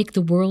want to make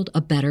the world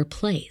a better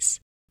place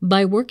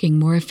by working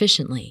more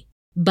efficiently,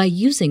 by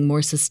using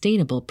more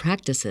sustainable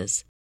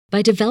practices,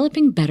 by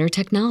developing better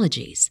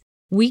technologies.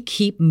 We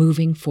keep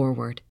moving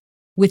forward.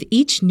 With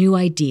each new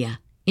idea,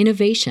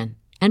 innovation,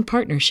 and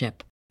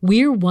partnership,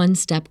 we're one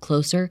step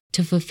closer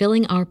to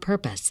fulfilling our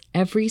purpose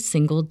every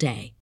single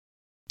day.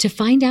 To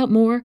find out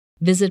more,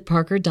 visit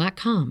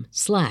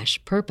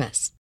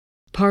parker.com/purpose.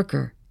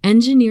 Parker,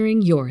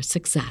 engineering your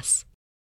success.